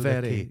calms with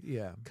a K?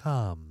 Yeah.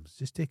 Calms.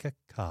 Just take a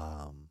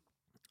calm.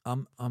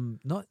 I'm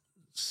not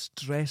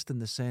stressed in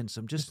the sense.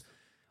 I'm just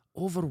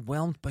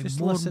overwhelmed by just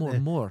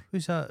more.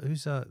 Who's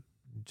that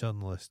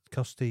journalist?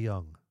 Kirsty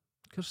Young.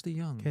 Kirsty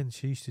Young. Ken,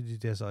 she used to do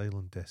Desert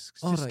Island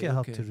Discs. Oh, just get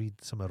her to read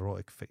some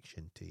erotic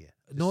fiction to you.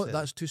 No,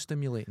 that's too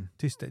stimulating.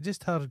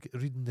 Just her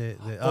reading the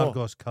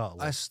Argos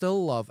catalogue. I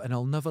still love, and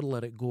I'll never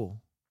let it go,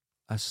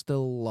 I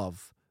still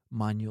love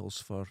manuals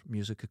for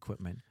music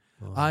equipment.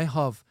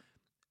 Oh.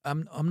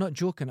 I'm not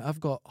joking, I've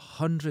got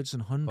hundreds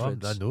and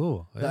hundreds I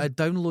know. that I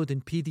download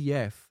in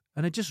PDF,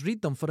 and I just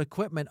read them for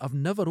equipment I've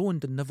never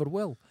owned and never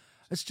will.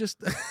 It's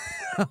just,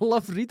 I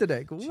love reading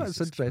it. That's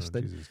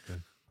interesting.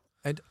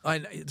 And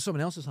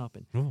something else has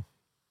happened. Oh.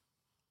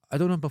 I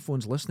don't know if my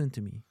phone's listening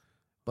to me,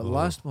 but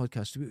last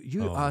podcast,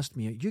 you asked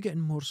me, are you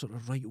getting more sort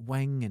of right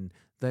wing and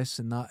this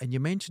and that? And you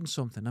mentioned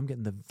something. I'm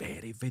getting the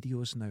very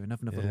videos now, and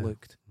I've never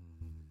looked.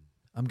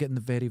 I'm getting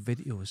the very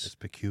videos. It's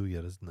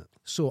peculiar, isn't it?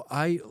 So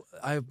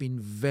I've been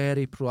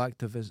very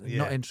proactive,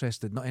 not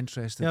interested.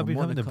 Yeah, I've been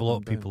having to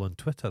block people on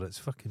Twitter. It's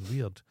fucking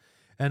weird.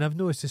 And I've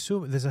noticed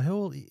there's a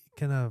whole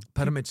kind of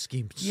pyramid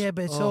schemes. Yeah,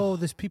 but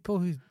there's people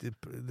who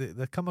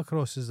they come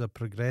across as the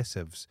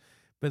progressives,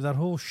 but their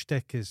whole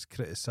shtick is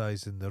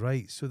criticising the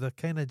right, so they're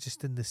kind of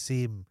just in the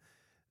same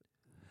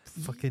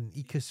fucking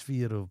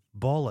ecosphere of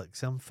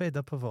bollocks. I'm fed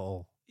up of it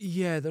all.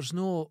 Yeah, does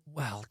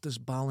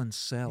balance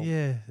sell?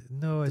 Yeah,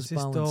 no, it's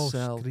just all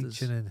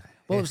screeching and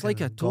it's like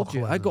I told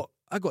you. I got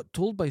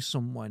told by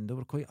someone, they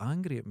were quite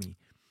angry at me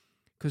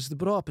because they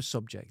brought up a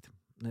subject.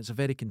 And it's a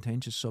very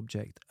contentious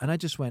subject. And I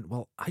just went,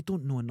 well, I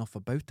don't know enough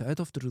about it. I'd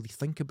have to really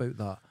think about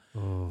that.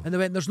 Oh. And they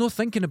went, there's no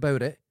thinking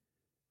about it.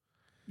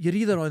 You're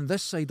either on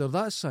this side or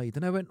that side.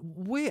 And I went,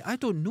 wait, I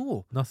don't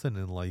know. Nothing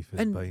in life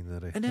is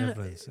binary.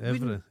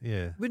 And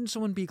wouldn't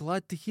someone be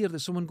glad to hear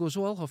that someone goes,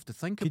 I'll have to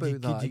think about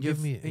that. Could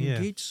you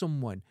engage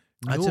someone.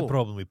 That's a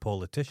problem with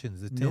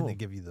politicians. They tend to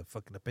give you the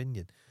fucking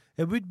opinion.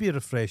 It would be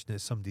refreshing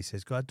if somebody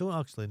says, God, I don't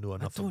actually know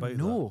enough about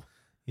that.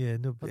 Yeah,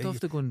 no, I'd have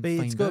to go and but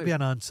find it's got out. to be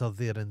an answer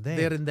there and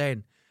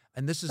then.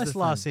 And this is this the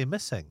lassie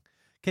missing.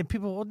 Can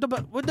people? No,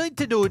 but we need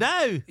to know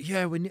now.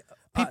 Yeah, when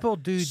people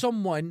do.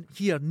 Someone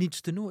here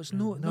needs to know. It's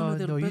none of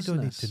their business. You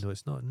don't need to know.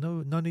 It's not.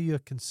 No, none of your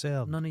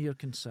concern. None of your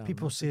concern.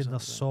 People saying they're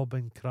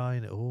sobbing,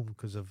 crying at home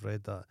because I've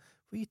read that.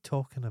 What are you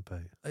talking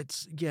about?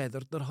 It's there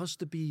has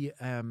to be.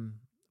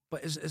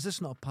 But is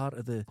this not a part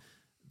of the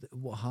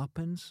what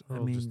happens? I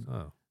mean,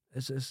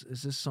 is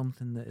this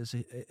something that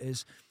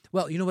is?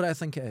 Well, you know what I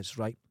think it is,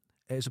 right?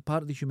 It's a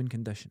part of the human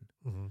condition.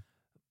 Mm-hmm.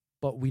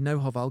 But we now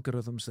have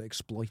algorithms that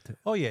exploit it.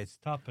 Oh yeah, it's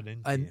tapping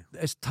in. And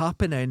it's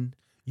tapping in.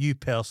 You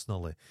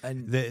personally.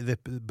 And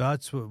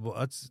that's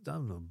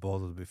I'm not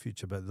bothered about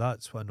future, but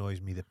that's what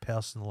annoys me, the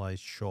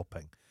personalised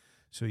shopping.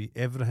 So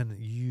everything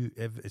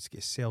it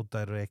gets sold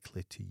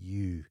directly to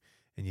you,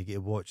 and you get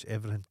to watch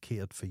everything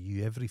catered for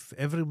you.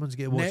 Everyone's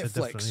get to watch Netflix,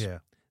 a different. Yeah.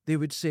 They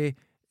would say,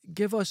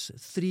 give us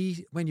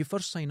 3 when you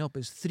first sign up.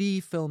 Is 3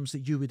 films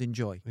that you would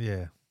enjoy.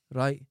 Yeah.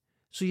 Right.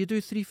 So you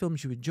do 3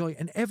 films you enjoy,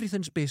 and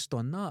everything's based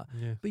on that.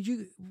 Yeah. But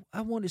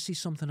I want to see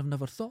something I've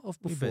never thought of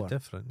before. A bit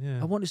different,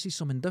 yeah. I want to see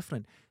something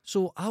different.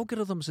 So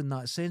algorithms, in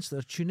that sense,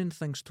 they're tuning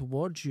things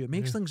towards you. It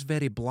makes things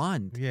very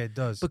bland. Yeah, it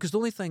does. Because the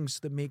only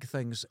things that make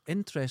things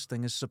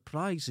interesting is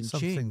surprise and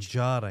something change.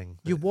 Jarring.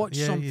 You watch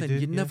something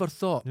you never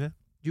thought. Yeah.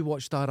 You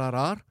watched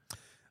RRR.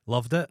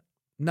 Loved it.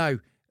 Now,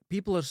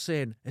 people are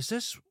saying, is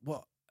this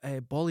what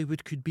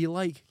Bollywood could be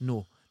like?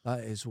 No, that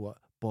is what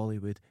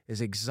Bollywood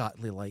is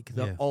exactly like.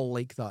 They're all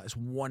like that. It's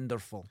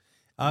wonderful.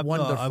 I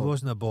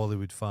wasn't a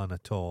Bollywood fan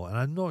at all, and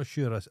I'm not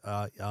sure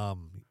I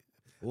am.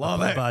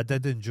 Love it. But I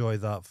did enjoy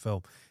that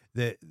film.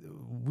 The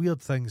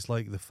weird things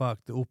like the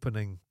fact the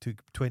opening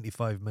took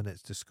 25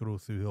 minutes to scroll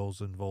through who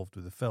all's involved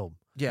with the film.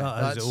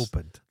 Yeah, as it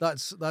opened.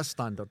 That's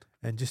standard.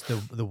 And just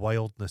the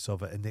wildness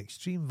of it and the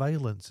extreme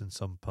violence in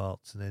some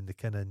parts, and then the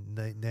kind of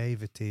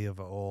naivety of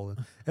it all.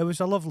 And it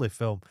was a lovely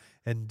film,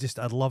 and just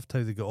I loved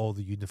how they got all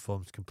the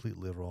uniforms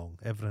completely wrong.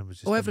 Everything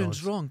was just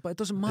everything's wrong, but it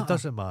doesn't matter. It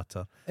doesn't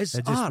matter. It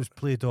just was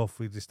played off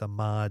with just a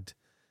mad,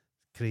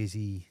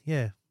 crazy,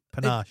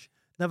 panache.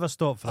 Never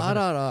stopped for a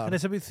minute. And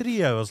it's about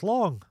 3 hours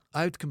long.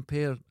 I would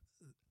compare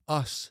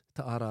us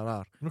to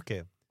RRR.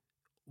 Okay.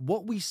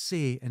 What we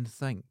say and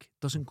think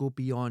doesn't go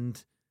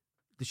beyond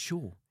the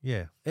show.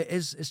 Yeah.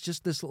 It's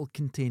just this little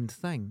contained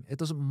thing. It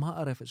doesn't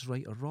matter if it's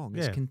right or wrong.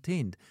 It's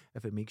contained.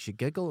 If it makes you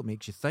giggle, it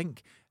makes you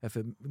think. If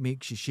it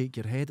makes you shake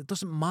your head, it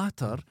doesn't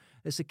matter.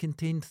 It's a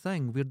contained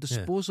thing. We're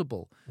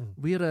disposable.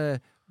 We're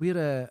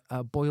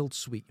a boiled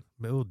sweet.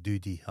 My old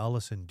Doody,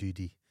 Alison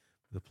Doody,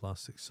 the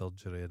plastic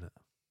surgery in it.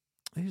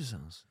 Who's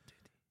that?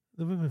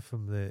 The woman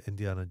from the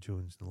Indiana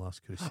Jones and the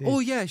Last Crusade. Oh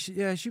yeah,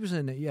 she was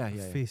in it. Yeah.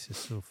 Her face is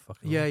so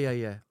fucking.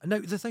 Yeah. Now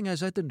the thing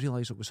is, I didn't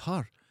realise it was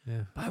her.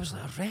 Yeah. But I was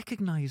like, I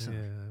recognise her.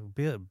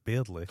 Yeah,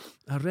 barely.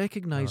 I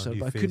recognise her,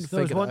 but I couldn't figure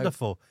it out. It was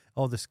wonderful.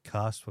 All this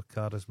cast were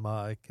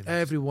charismatic. And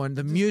everyone.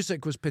 The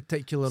music was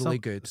particularly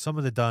good. Some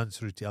of the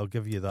dance routine, I'll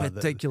give you that.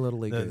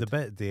 Particularly good. The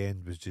bit at the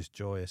end was just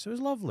joyous. It was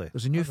lovely.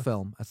 There's a new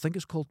film. I think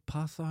it's called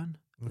Pathan.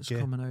 It's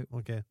coming out.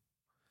 Okay.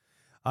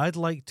 I'd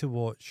like to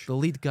watch. The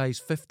lead guy's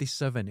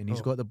 57 and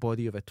he's got the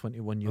body of a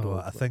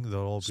 21-year-old. I think they'll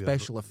all be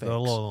special effects. They're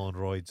all on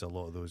roids. A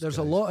lot of those. There's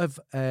guys. A lot of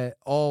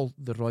all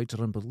the roids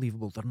are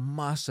unbelievable. They're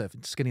massive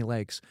and skinny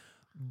legs,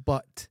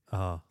 but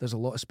there's a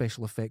lot of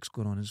special effects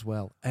going on as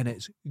well, and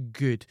it's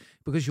good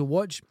because you'll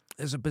watch.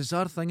 There's a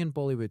bizarre thing in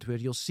Bollywood where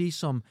you'll see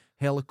some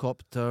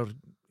helicopter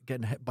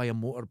getting hit by a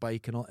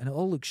motorbike and it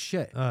all looks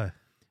shit. Aye.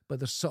 But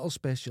there's subtle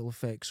special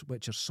effects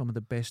which are some of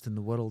the best in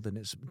the world, and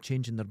it's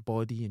changing their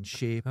body and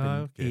shape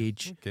and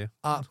age. Okay.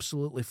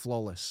 Absolutely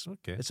flawless.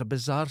 Okay. It's a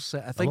bizarre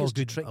set. I think it's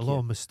to trick a lot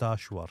of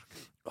moustache work.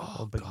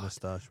 Oh, big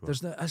moustache work.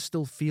 I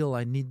still feel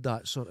I need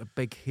that sort of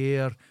big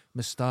hair,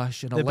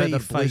 moustache, and a leather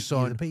blouse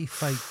on. He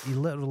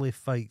literally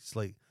fights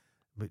like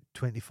about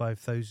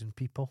 25,000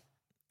 people.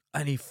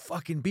 And he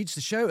fucking beats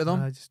the shit out of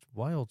them. Just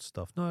wild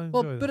stuff. No,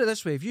 well, put it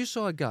this way: if you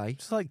saw a guy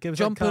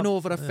jumping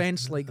over a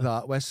fence like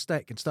that with a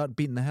stick and start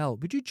beating the hell,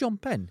 would you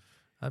jump in?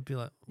 I'd be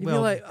like,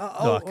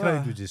 a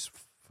crowd would just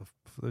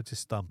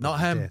stamp.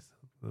 Not him. Death.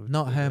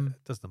 Not him.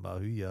 It doesn't matter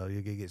who you are;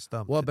 you're gonna get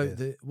stamped. What about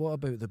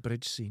the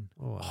bridge scene?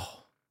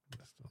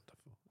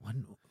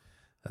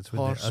 That's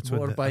wonderful.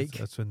 Motorbike.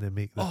 That's when they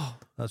make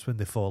that's when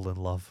they fall in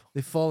love.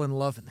 They fall in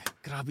love and they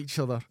grab each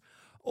other.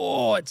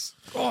 It's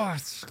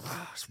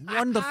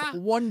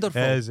wonderful,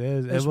 wonderful.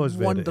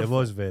 It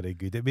was very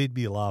good. It made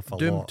me laugh a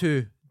lot.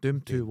 Doom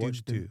 2.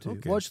 Watch Doom 2.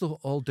 Okay. Watch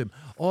all Doom,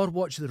 or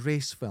watch the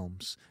race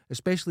films,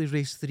 especially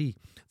Race 3.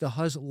 That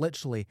has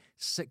literally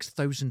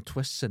 6,000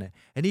 twists in it,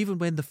 and even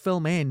when the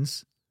film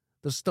ends,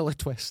 there's still a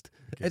twist.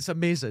 Okay. It's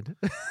amazing.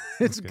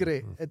 It's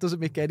great. It doesn't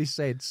make any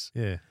sense.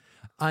 Yeah.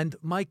 And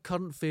my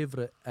current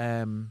favourite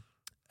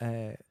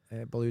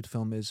Bollywood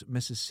film is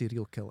Mrs.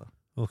 Serial Killer.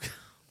 Okay.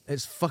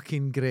 It's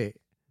fucking great.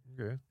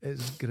 Okay.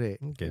 It's great.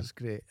 Okay. It's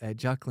great.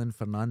 Jacqueline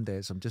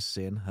Fernandez, I'm just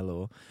saying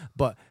hello.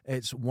 But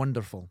it's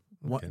wonderful.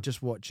 Okay.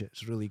 Just watch it.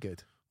 It's really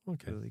good.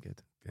 Okay. Really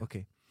good.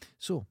 Okay.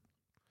 So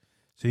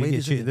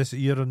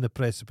you're on the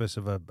precipice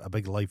of a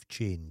big life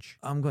change.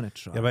 I'm going to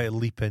try. You're about to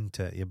leap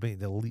into it. You're about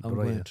to leap I'm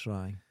right going to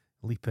try.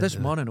 Leap this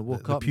into morning I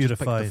woke up and just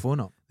picked the phone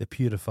up. The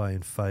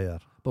purifying fire.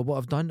 But what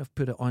I've done, I've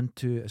put it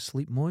onto a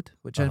sleep mode,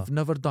 which I've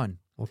never done.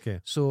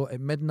 Okay. So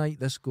at midnight,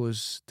 this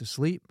goes to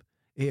sleep.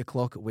 8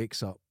 o'clock, it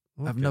wakes up.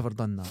 Okay. I've never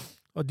done that.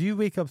 Oh, do you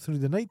wake up through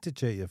the night to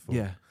check your phone?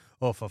 Yeah.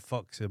 Oh, for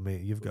fuck's sake,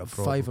 mate, you've got a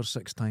problem. 5 or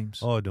 6 times.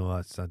 Oh, no,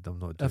 I'm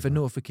not doing If a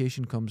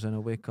notification comes in, I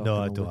wake up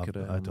no, and I don't look have,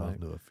 at it. I don't have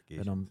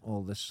notifications. And I'm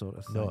all this sort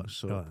of thing. No,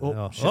 Shit,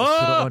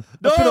 I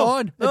put it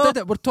on. I did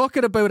it. We're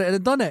talking about it and I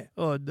done it.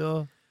 Oh,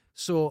 no.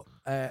 So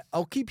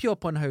I'll keep you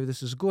up on how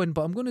this is going,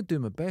 but I'm going to do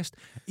my best.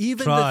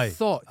 Even Try. the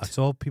thought. That's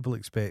all people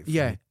expect.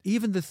 Yeah,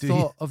 even the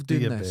thought of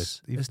doing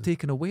this is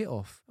taking a weight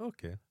off.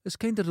 Okay. It's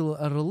kind of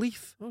a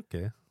relief.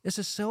 Okay. It's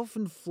a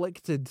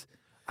self-inflicted,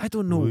 I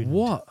don't know wound.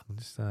 what.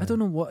 I don't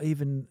know what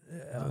even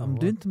I'm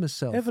doing to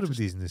myself.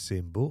 Everybody's in the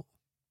same boat.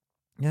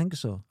 You think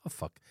so? Oh,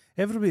 fuck.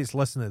 Everybody that's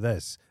listening to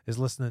this is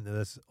listening to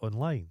this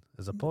online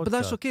as a podcast. But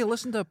that's okay.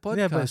 Listen to a podcast.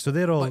 Yeah, but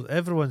so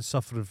everyone's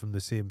suffering from the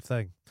same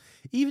thing.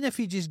 Even if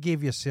you just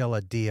gave yourself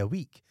a day a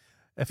week.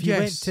 If you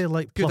went to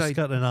like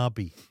Pluskirton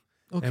Abbey.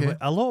 Okay.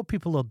 A lot of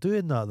people are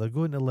doing that. They're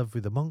going to live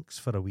with the monks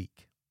for a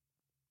week.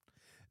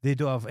 They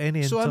don't have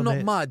any so internet. I'm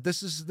not mad.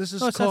 This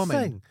is no, common.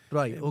 A thing.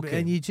 Right, okay.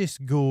 And you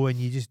just go and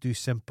you just do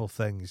simple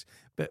things.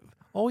 But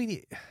all you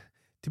need,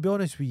 to be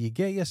honest with you,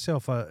 get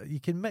yourself you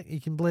can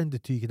blend the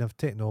two. You can have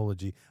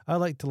technology. I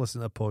like to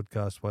listen to a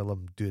podcast while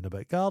I'm doing a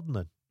bit of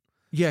gardening.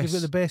 Yes. You've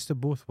got the best of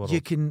both worlds.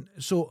 You can,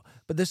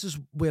 but this is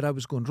where I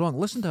was going wrong.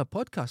 Listen to a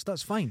podcast,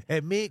 that's fine.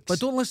 But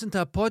don't listen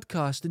to a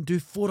podcast and do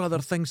 4 other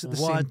things at the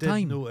same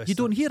time. You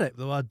don't hear it.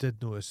 Though I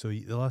did notice, so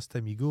the last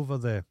time you go over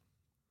the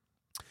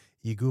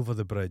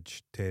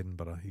bridge to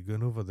Edinburgh, you're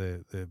going over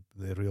the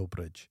rail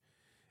bridge.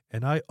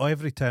 And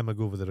every time I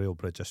go over the rail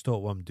bridge, I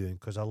stop what I'm doing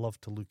because I love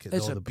to look at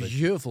all the bridge. It's a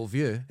beautiful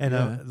view.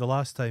 And the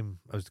last time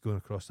I was going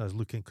across, I was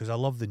looking, because I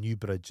love the new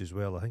bridge as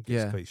well. I think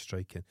it's quite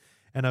striking.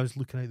 And I was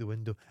looking out the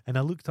window, and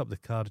I looked up the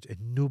carriage,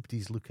 and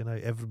nobody's looking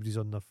out. Everybody's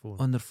on their phone.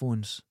 On their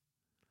phones.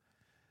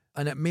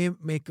 And it may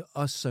make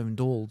us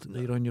sound old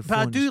that you're on your but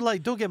phones. I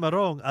do don't get me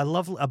wrong, I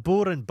love a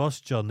boring bus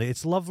journey.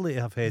 It's lovely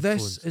to have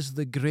headphones. This is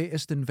the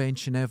greatest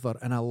invention ever,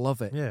 and I love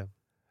it. Yeah.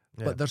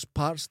 But there's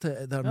parts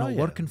to it that are not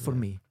working for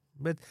me.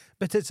 But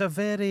it's a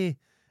very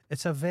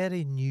It's a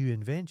very new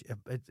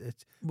invention.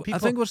 I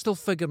think we're still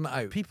figuring it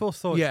out. People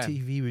thought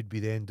TV would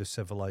be the end of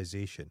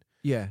civilization.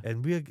 Yeah.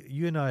 And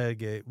you and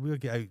I we'll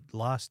get out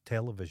last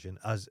television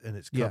as in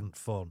its current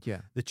form.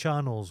 Yeah. The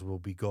channels will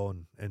be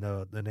gone in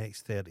the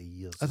next 30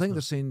 years. I think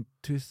they're saying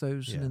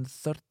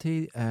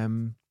 2030,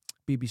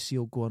 BBC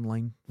will go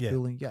online. Yeah.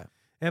 Fully. Yeah.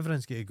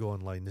 Everyone's got to go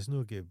online. There's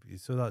no good,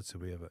 so that's the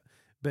way of it.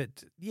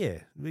 But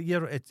yeah,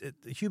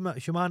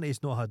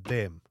 humanity's not had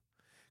them.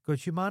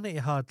 Because humanity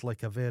had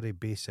like a very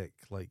basic,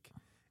 like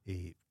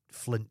a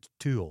flint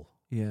tool.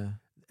 Yeah.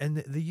 And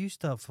they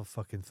used that for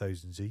fucking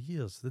thousands of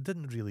years. They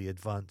didn't really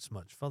advance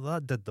much further.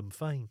 That did them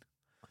fine.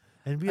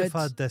 And we've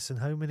had this in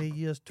how many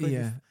years? 20?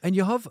 Yeah. And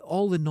you have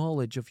all the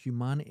knowledge of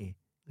humanity.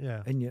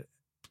 Yeah. And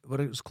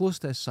we're as close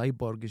to a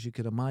cyborg as you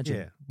could imagine.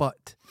 Yeah.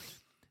 But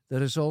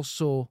there is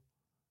also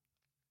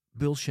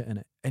bullshit in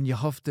it. And you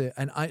have to,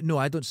 and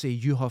I don't say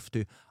you have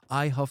to,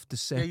 I have to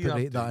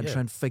separate that and try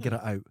and figure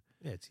it out.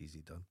 Yeah, it's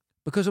easy done.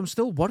 Because I'm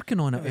still working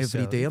on it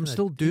every day. I'm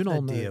still doing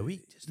all day a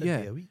week. Just a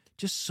day a week.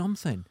 Just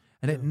something.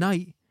 And at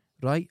night,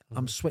 right,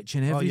 I'm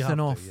switching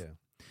everything off.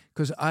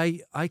 Because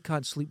I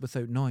can't sleep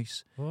without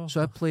noise. Oh.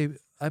 So I play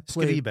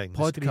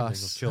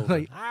podcasts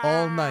right,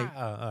 all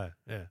night.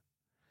 Yeah.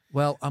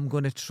 Well, I'm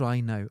going to try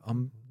now.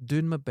 I'm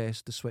doing my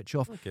best to switch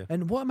off. Okay.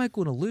 And what am I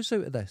going to lose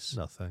out of this?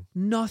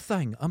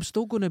 Nothing. I'm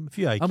still going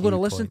to. I'm going to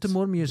listen to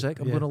more music.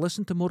 I'm going to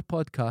listen to more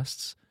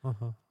podcasts.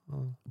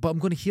 But I'm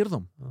going to hear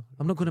them.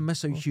 I'm not going to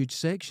miss out huge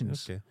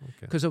sections. Okay.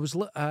 Because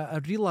I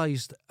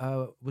realised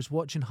I was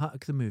watching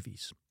Hack the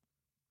Movies,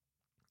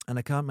 and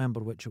I can't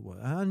remember which it was.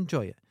 I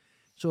enjoy it,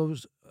 so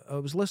I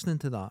was listening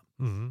to that,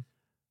 and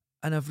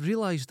I've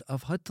realised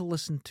I've had to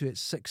listen to it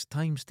 6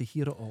 times to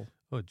hear it all.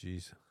 Oh,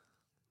 jeez.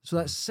 So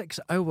that's 6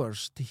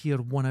 hours to hear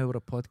 1 hour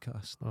of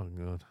podcast. Oh,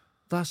 God.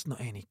 That's not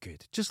any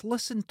good. Just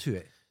listen to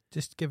it.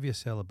 Just give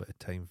yourself a bit of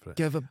time for it.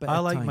 Give a bit I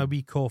of like time. my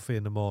wee coffee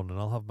in the morning.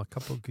 I'll have my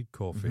cup of good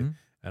coffee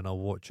and I'll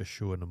watch a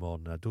show in the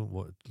morning. I don't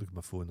want to look at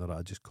my phone or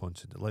I just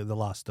concentrate. Like The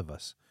Last of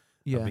Us.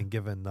 Yeah. I've been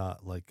given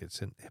that like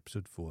it's in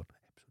episode 4.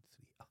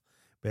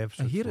 Episode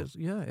 3. I hear 4. it.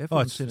 Yeah.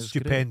 It's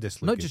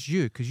stupendous. Not just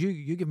you, because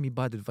you give me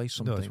bad advice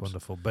sometimes. No, it's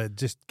wonderful. But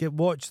just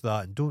watch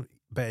that and don't.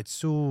 But it's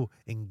so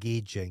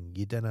engaging.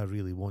 You didn't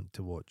really want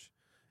to watch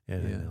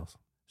anything else.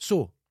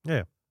 So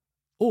yeah.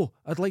 Oh,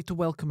 I'd like to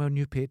welcome our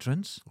new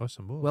patrons.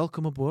 Awesome.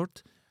 Welcome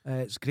aboard.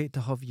 It's great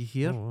to have you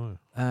here. Oh,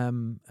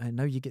 and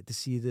now you get to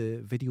see the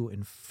video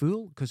in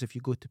full, because if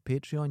you go to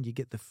Patreon, you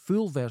get the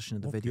full version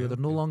of the video. They're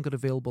no longer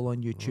available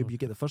on YouTube. You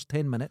get the first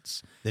 10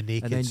 minutes. The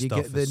naked and then you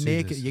stuff. Get the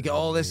naked. You get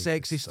all the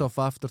sexy stuff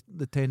after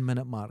the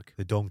 10-minute mark.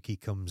 The donkey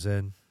comes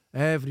in.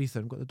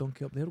 Everything. We've got the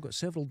donkey up there. We've got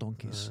several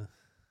donkeys.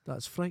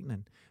 That's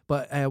frightening.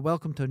 But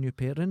welcome to our new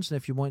patrons. And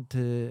if you want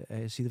to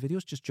see the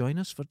videos, just join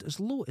us for as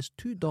low as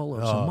 $2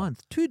 a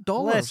month.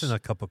 $2. Less than a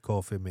cup of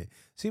coffee, mate.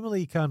 Seemingly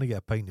you can't get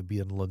a pint of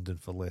beer in London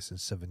for less than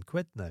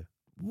 £7 now.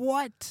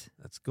 What?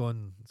 It's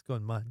gone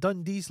mad.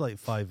 Dundee's like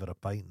 $5 a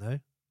pint now.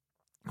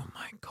 Oh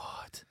my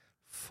God.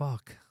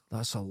 Fuck.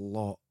 That's a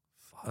lot.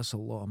 That's a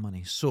lot of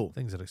money. So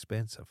things are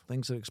expensive.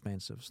 Things are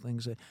expensive.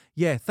 Things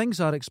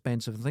are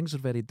expensive. Things are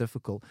very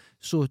difficult.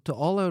 So to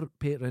all our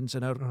patrons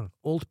and our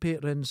old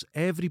patrons,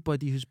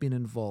 everybody who's been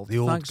involved,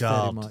 thanks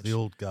very much. The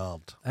old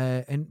guard.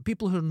 And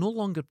people who are no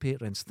longer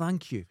patrons,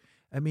 thank you.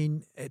 I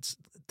mean,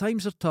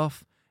 times are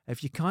tough.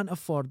 If you can't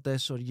afford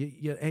this, or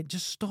you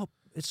just stop.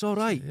 It's all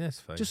right. Yes,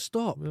 fine. Just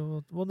stop.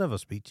 We'll never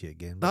speak to you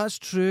again. That's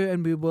true,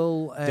 and we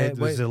will.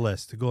 There's the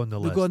list. Go on the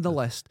list. We'll go on the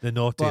list. The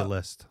naughty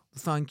list.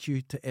 Thank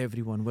you to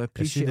everyone. We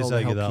appreciate all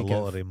the help you give. As soon as I get that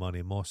lottery give.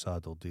 money,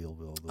 Mossad will deal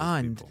with all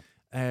those people.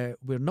 And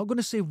we're not going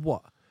to say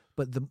what,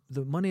 but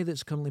the money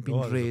that's currently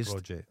been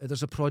raised,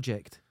 there's a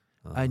project,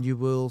 and you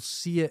will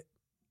see it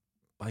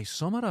by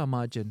summer, I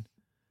imagine.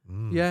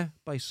 Yeah,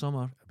 by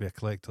summer. It'll be a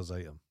collector's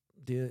item.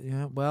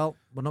 Yeah, well,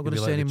 we're not going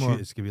to say anymore.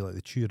 It's going to be like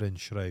the Turin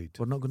Shroud.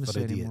 We're not going to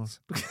say idiots.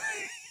 anymore.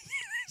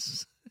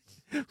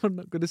 We're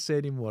not going to say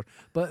anymore.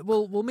 But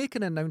we'll make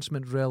an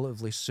announcement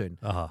relatively soon.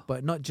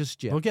 But not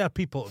just yet. We'll get our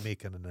people to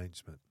make an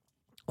announcement.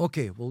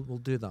 Okay, we'll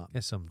do that.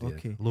 Yes, somebody.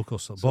 Okay. Local.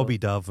 Bobby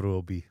Davro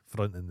will be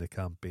fronting the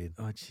campaign.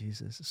 Oh,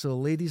 Jesus. So,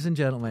 ladies and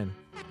gentlemen.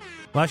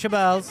 Wash your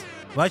bells.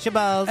 Wash your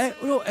bells.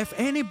 If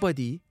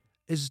anybody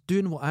is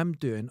doing what I'm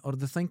doing, or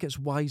they think it's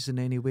wise in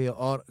any way,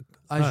 or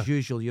as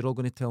usual, you're all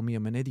going to tell me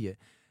I'm an idiot,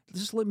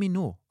 just let me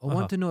know. I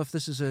want to know if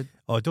this is a...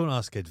 Oh, don't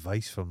ask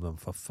advice from them,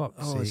 for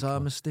fuck's sake. Oh, is that a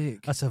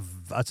mistake?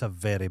 That's a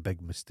very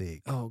big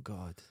mistake. Oh,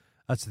 God.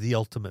 That's the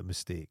ultimate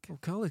mistake. Well,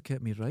 Khaled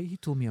kept me right. He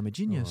told me I'm a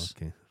genius. Oh,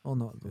 okay. Well,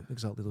 not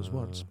exactly those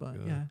words, but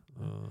God. yeah.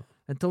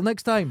 Until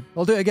next time,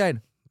 I'll do it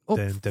again. Oh,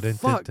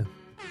 fuck.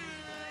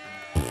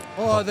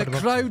 Oh, the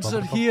crowds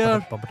are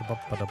here.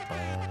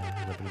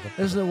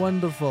 Isn't it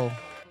wonderful?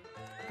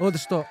 Oh, the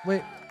stop.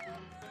 Wait.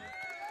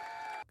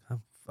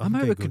 I'm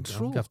out of control.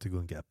 I'm going to have to go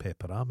and get a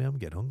pepperami. I'm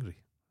getting hungry.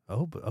 I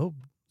hope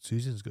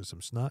Susan's got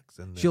some snacks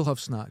in there. She'll have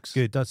snacks.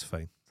 Good, that's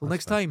fine. Till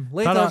next time.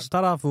 Later.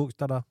 Ta-ra, folks.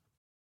 Ta-ra.